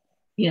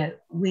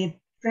 we're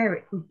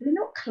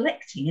not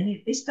collecting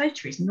any. This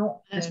data does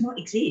not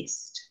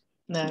exist.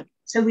 No.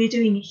 So we're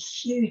doing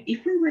huge.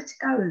 If we were to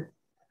go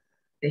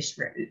this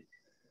route,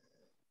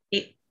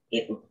 it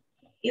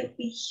would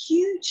be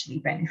hugely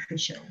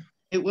beneficial.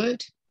 It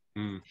would.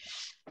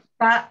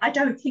 But I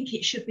don't think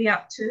it should be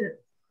up to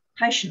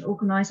patient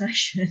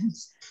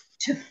organisations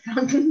to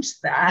fund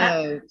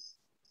that.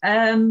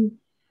 No.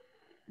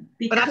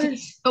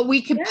 Because, but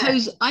we can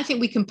pose. I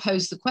think we can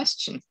pose the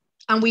question,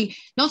 and we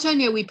not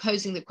only are we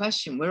posing the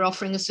question, we're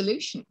offering a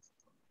solution.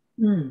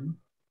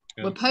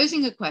 Yeah. We're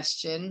posing a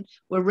question,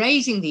 we're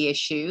raising the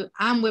issue,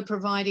 and we're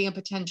providing a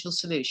potential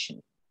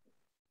solution.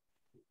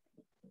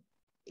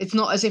 It's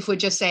not as if we're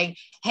just saying,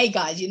 hey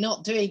guys, you're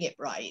not doing it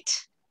right.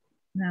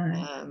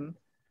 No.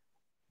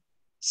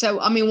 So,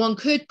 I mean, one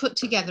could put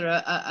together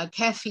a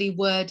carefully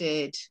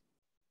worded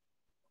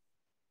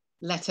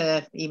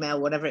letter,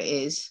 email, whatever it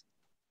is,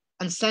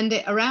 and send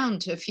it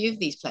around to a few of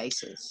these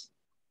places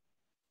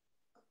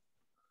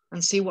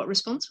and see what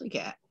response we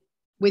get.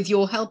 With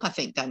your help, I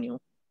think, Daniel,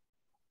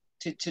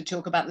 to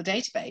talk about the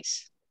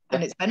database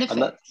and its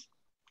benefits.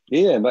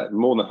 Yeah,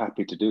 more than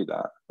happy to do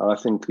that. And I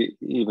think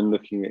even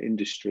looking at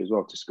industry as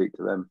well, to speak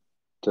to them,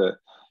 to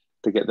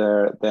get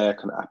their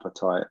kind of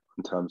appetite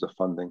in terms of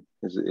funding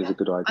is a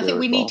good idea. I think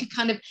we as need well. to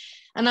kind of,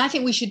 and I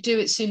think we should do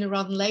it sooner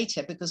rather than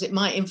later, because it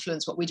might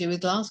influence what we do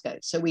with Glasgow.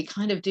 So we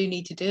kind of do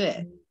need to do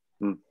it.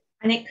 Mm.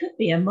 And it could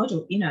be a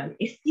model, you know,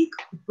 if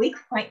we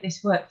could make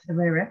this work for the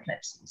rare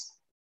epilepsies,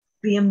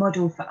 be a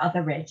model for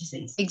other rare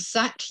diseases.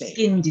 Exactly.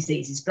 Skin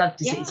diseases, blood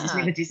diseases,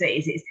 liver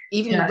diseases.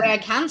 Even rare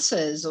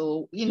cancers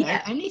or,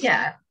 anything.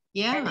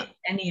 Yeah.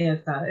 Any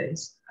of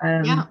those.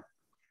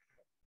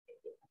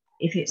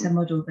 If it's a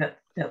model that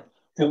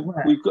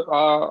works. We've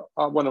got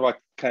one of our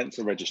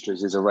cancer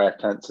registries is a rare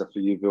cancer for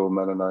uveal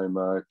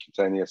melanoma,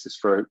 cutaneous. It's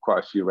for quite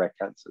a few rare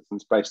cancers. And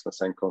it's based on the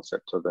same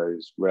concept of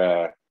those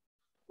rare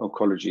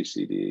oncology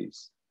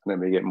CDEs. And then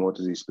we get more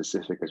disease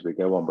specific as we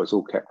go on, but it's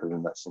all kept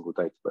within that single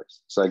database.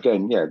 So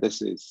again,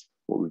 this is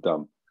what we've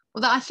done.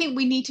 Well, I think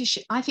we need to,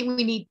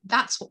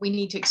 that's what we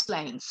need to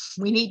explain.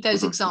 We need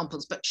those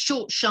examples, but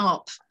short,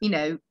 sharp,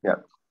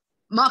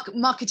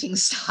 marketing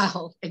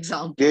style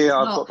examples. Yeah,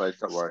 I've got those,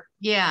 don't worry.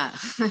 Yeah.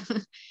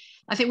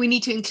 I think we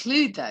need to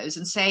include those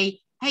and say,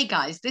 hey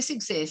guys, this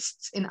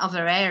exists in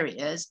other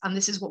areas and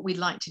this is what we'd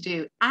like to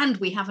do. And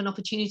we have an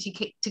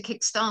opportunity to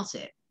kickstart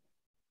it.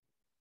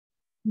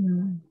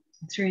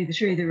 Through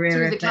the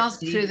rare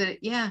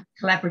collaborative,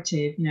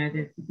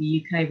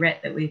 the UK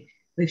RET that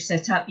we've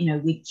set up,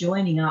 we're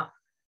joining up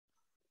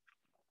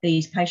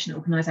these patient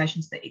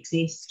organisations that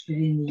exist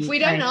within the UK. If we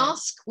don't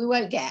ask, we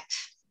won't get.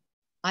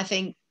 I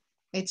think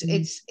it's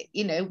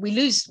we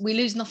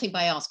lose nothing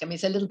by asking. I mean,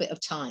 it's a little bit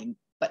of time,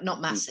 but not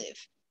massive.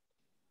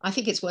 I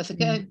think it's worth a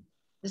go,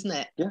 isn't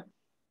it? Yeah.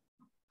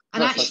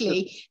 And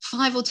actually,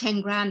 5 or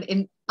 10 grand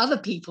in other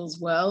people's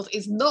world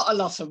is not a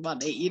lot of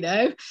money,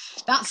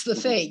 That's the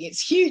thing. It's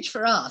huge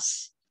for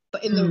us,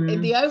 but in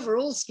the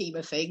overall scheme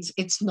of things,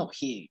 it's not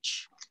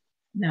huge.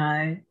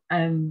 No.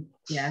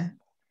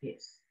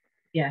 It's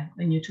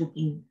when you're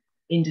talking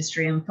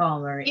industry and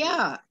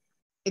pharma.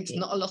 It's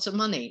not a lot of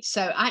money.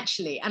 So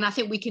actually, and I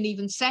think we can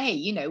even say,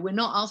 we're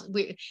not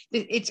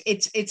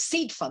it's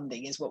seed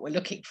funding is what we're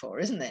looking for,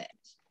 isn't it?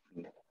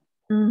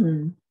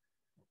 Mm-hmm.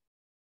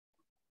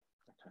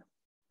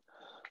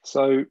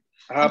 So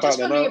how I'm just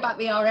wondering about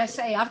the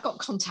RSA. I've got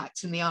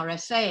contacts in the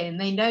RSA and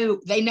they know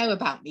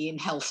about me in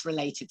health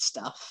related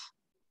stuff.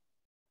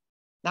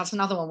 That's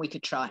another one we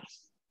could try.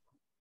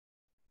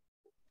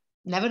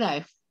 Never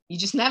know. You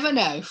just never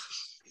know.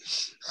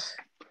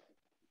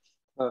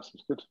 That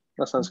sounds good.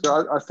 That sounds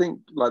good. I think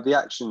like the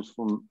actions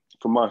from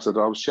my side,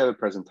 I'll share the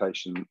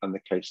presentation and the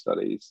case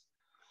studies.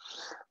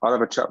 I'll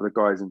have a chat with the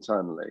guys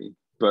internally,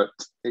 but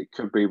it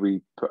could be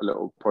we put a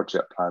little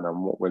project plan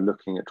on what we're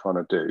looking at trying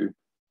to do.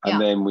 And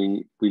then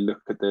we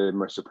look at the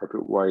most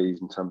appropriate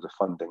ways in terms of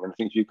funding. And I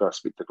think if you guys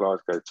speak to the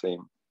Glasgow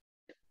team,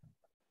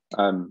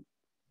 and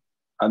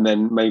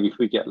then maybe if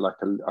we get like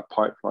a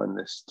pipeline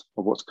list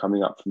of what's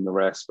coming up from the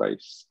rare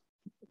space,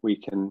 we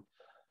can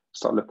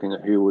start looking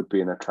at who would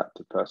be an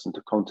attractive person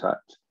to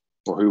contact,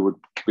 or who would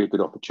be a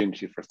good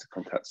opportunity for us to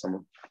contact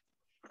someone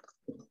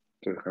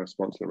to kind of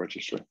sponsor the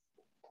registry.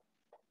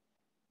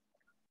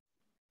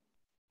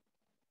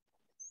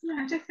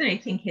 Yeah, I definitely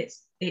think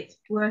it's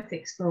worth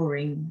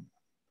exploring,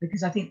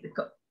 because I think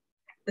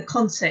the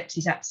concept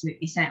is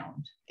absolutely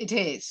sound. It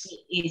is.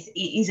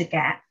 It is a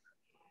gap.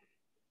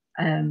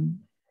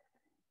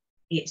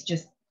 It's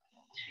just,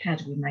 how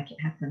do we make it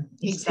happen?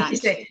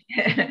 Exactly.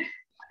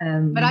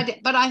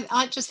 But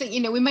I just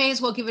think we may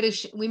as well give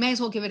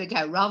it a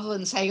go rather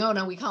than saying, oh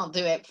no, we can't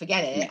do it,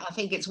 forget it. I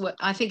think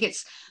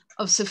it's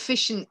of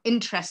sufficient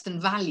interest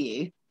and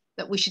value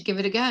that we should give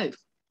it a go,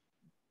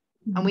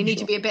 and we need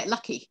to be a bit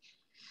lucky.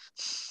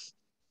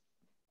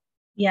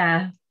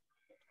 Yeah,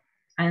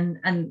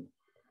 and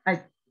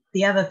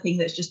the other thing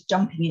that's just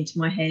jumping into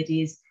my head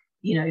is,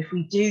 if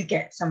we do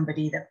get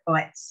somebody that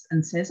bites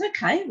and says,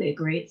 okay, we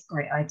agree, it's a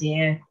great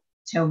idea,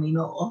 tell me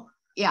more.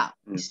 Yeah.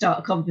 You start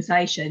a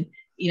conversation,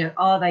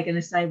 are they going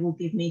to say, well,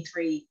 give me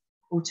 3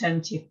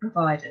 alternative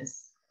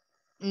providers?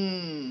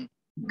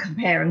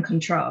 Compare and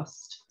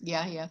contrast.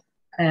 Yeah.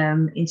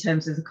 In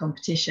terms of the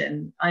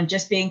competition. I'm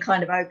just being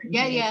kind of open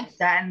here,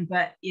 Dan,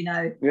 but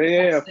that's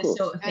the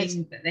sort of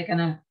thing that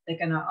they're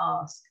gonna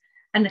ask.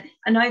 And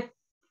I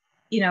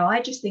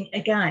just think,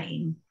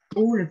 again,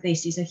 all of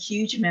this is a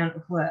huge amount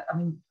of work. I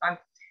mean,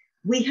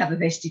 we have a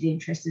vested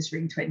interest as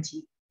Ring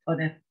 20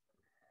 on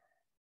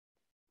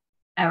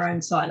our own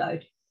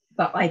siloed,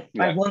 but I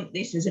want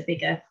this as a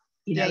bigger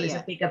you know, as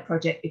a bigger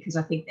project, because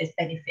I think there's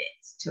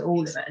benefits to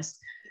all of us.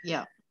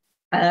 Yeah.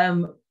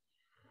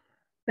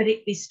 But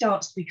it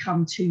starts to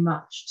become too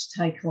much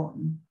to take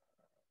on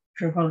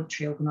for a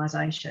voluntary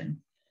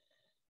organisation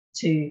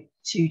to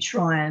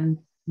try and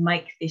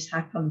make this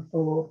happen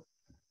for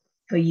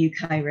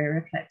UK rare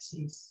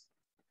epilepsies.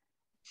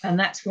 And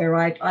that's where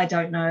I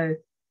don't know,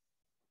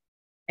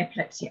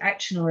 Epilepsy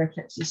Action or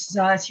Epilepsy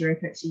Society or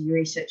Epilepsy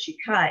Research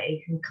UK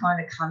can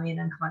kind of come in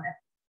and kind of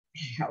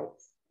help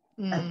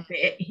a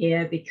bit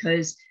here,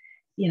 because,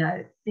 you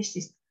know, this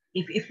is,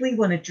 if we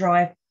want to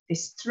drive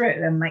this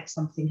through and make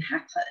something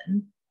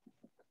happen,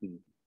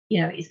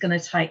 you know, it's going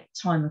to take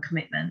time and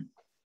commitment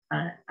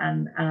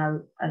and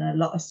a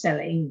lot of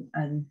selling,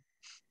 and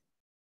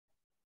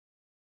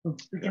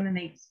we're going to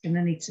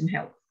need some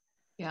help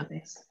for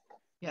this.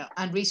 Yeah,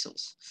 and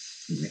resource.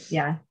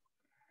 Yeah.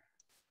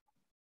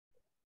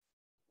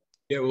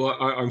 Yeah, well,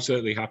 I'm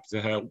certainly happy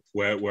to help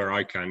where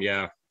I can,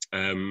 yeah.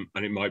 And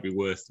it might be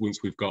worth, once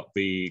we've got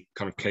the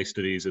kind of case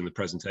studies and the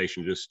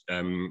presentation, just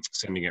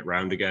sending it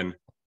round again,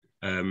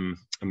 and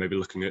maybe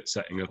looking at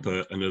setting up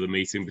another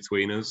meeting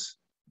between us.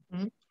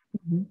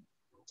 Mm-hmm.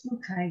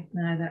 Okay,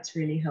 no, that's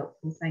really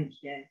helpful. Thank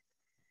you.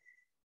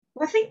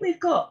 Well, I think we've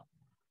got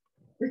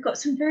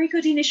some very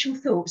good initial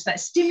thoughts that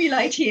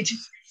stimulated,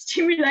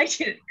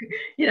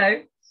 you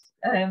know,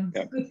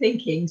 good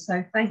thinking.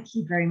 So thank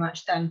you very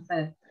much, Dan,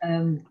 for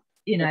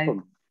you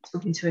know,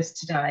 talking to us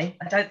today.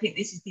 I don't think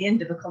this is the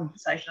end of a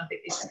conversation. I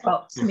think this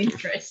sparked some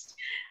interest.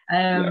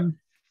 And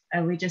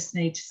we just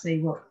need to see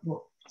what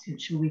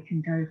potential we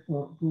can go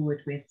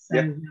forward with.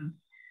 So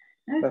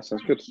that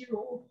sounds good. Thank you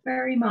all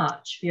very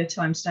much for your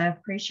time today. I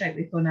appreciate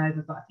we've gone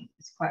over, but I think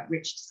it's quite a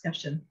rich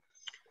discussion.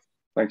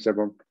 Thanks,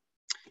 everyone.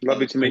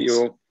 Lovely to meet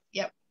you all.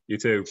 Yep. You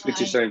too. Speak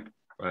to you soon.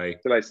 Bye.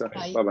 See you later.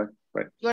 Bye. Bye-bye. Bye.